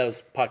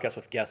 those podcasts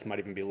with guests might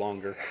even be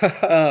longer.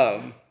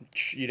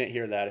 You didn't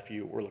hear that if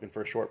you were looking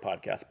for a short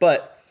podcast.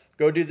 But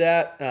go do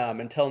that.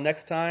 Until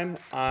next time,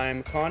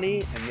 I'm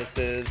Connie, and this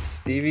is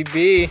Stevie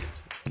B.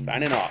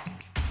 signing off.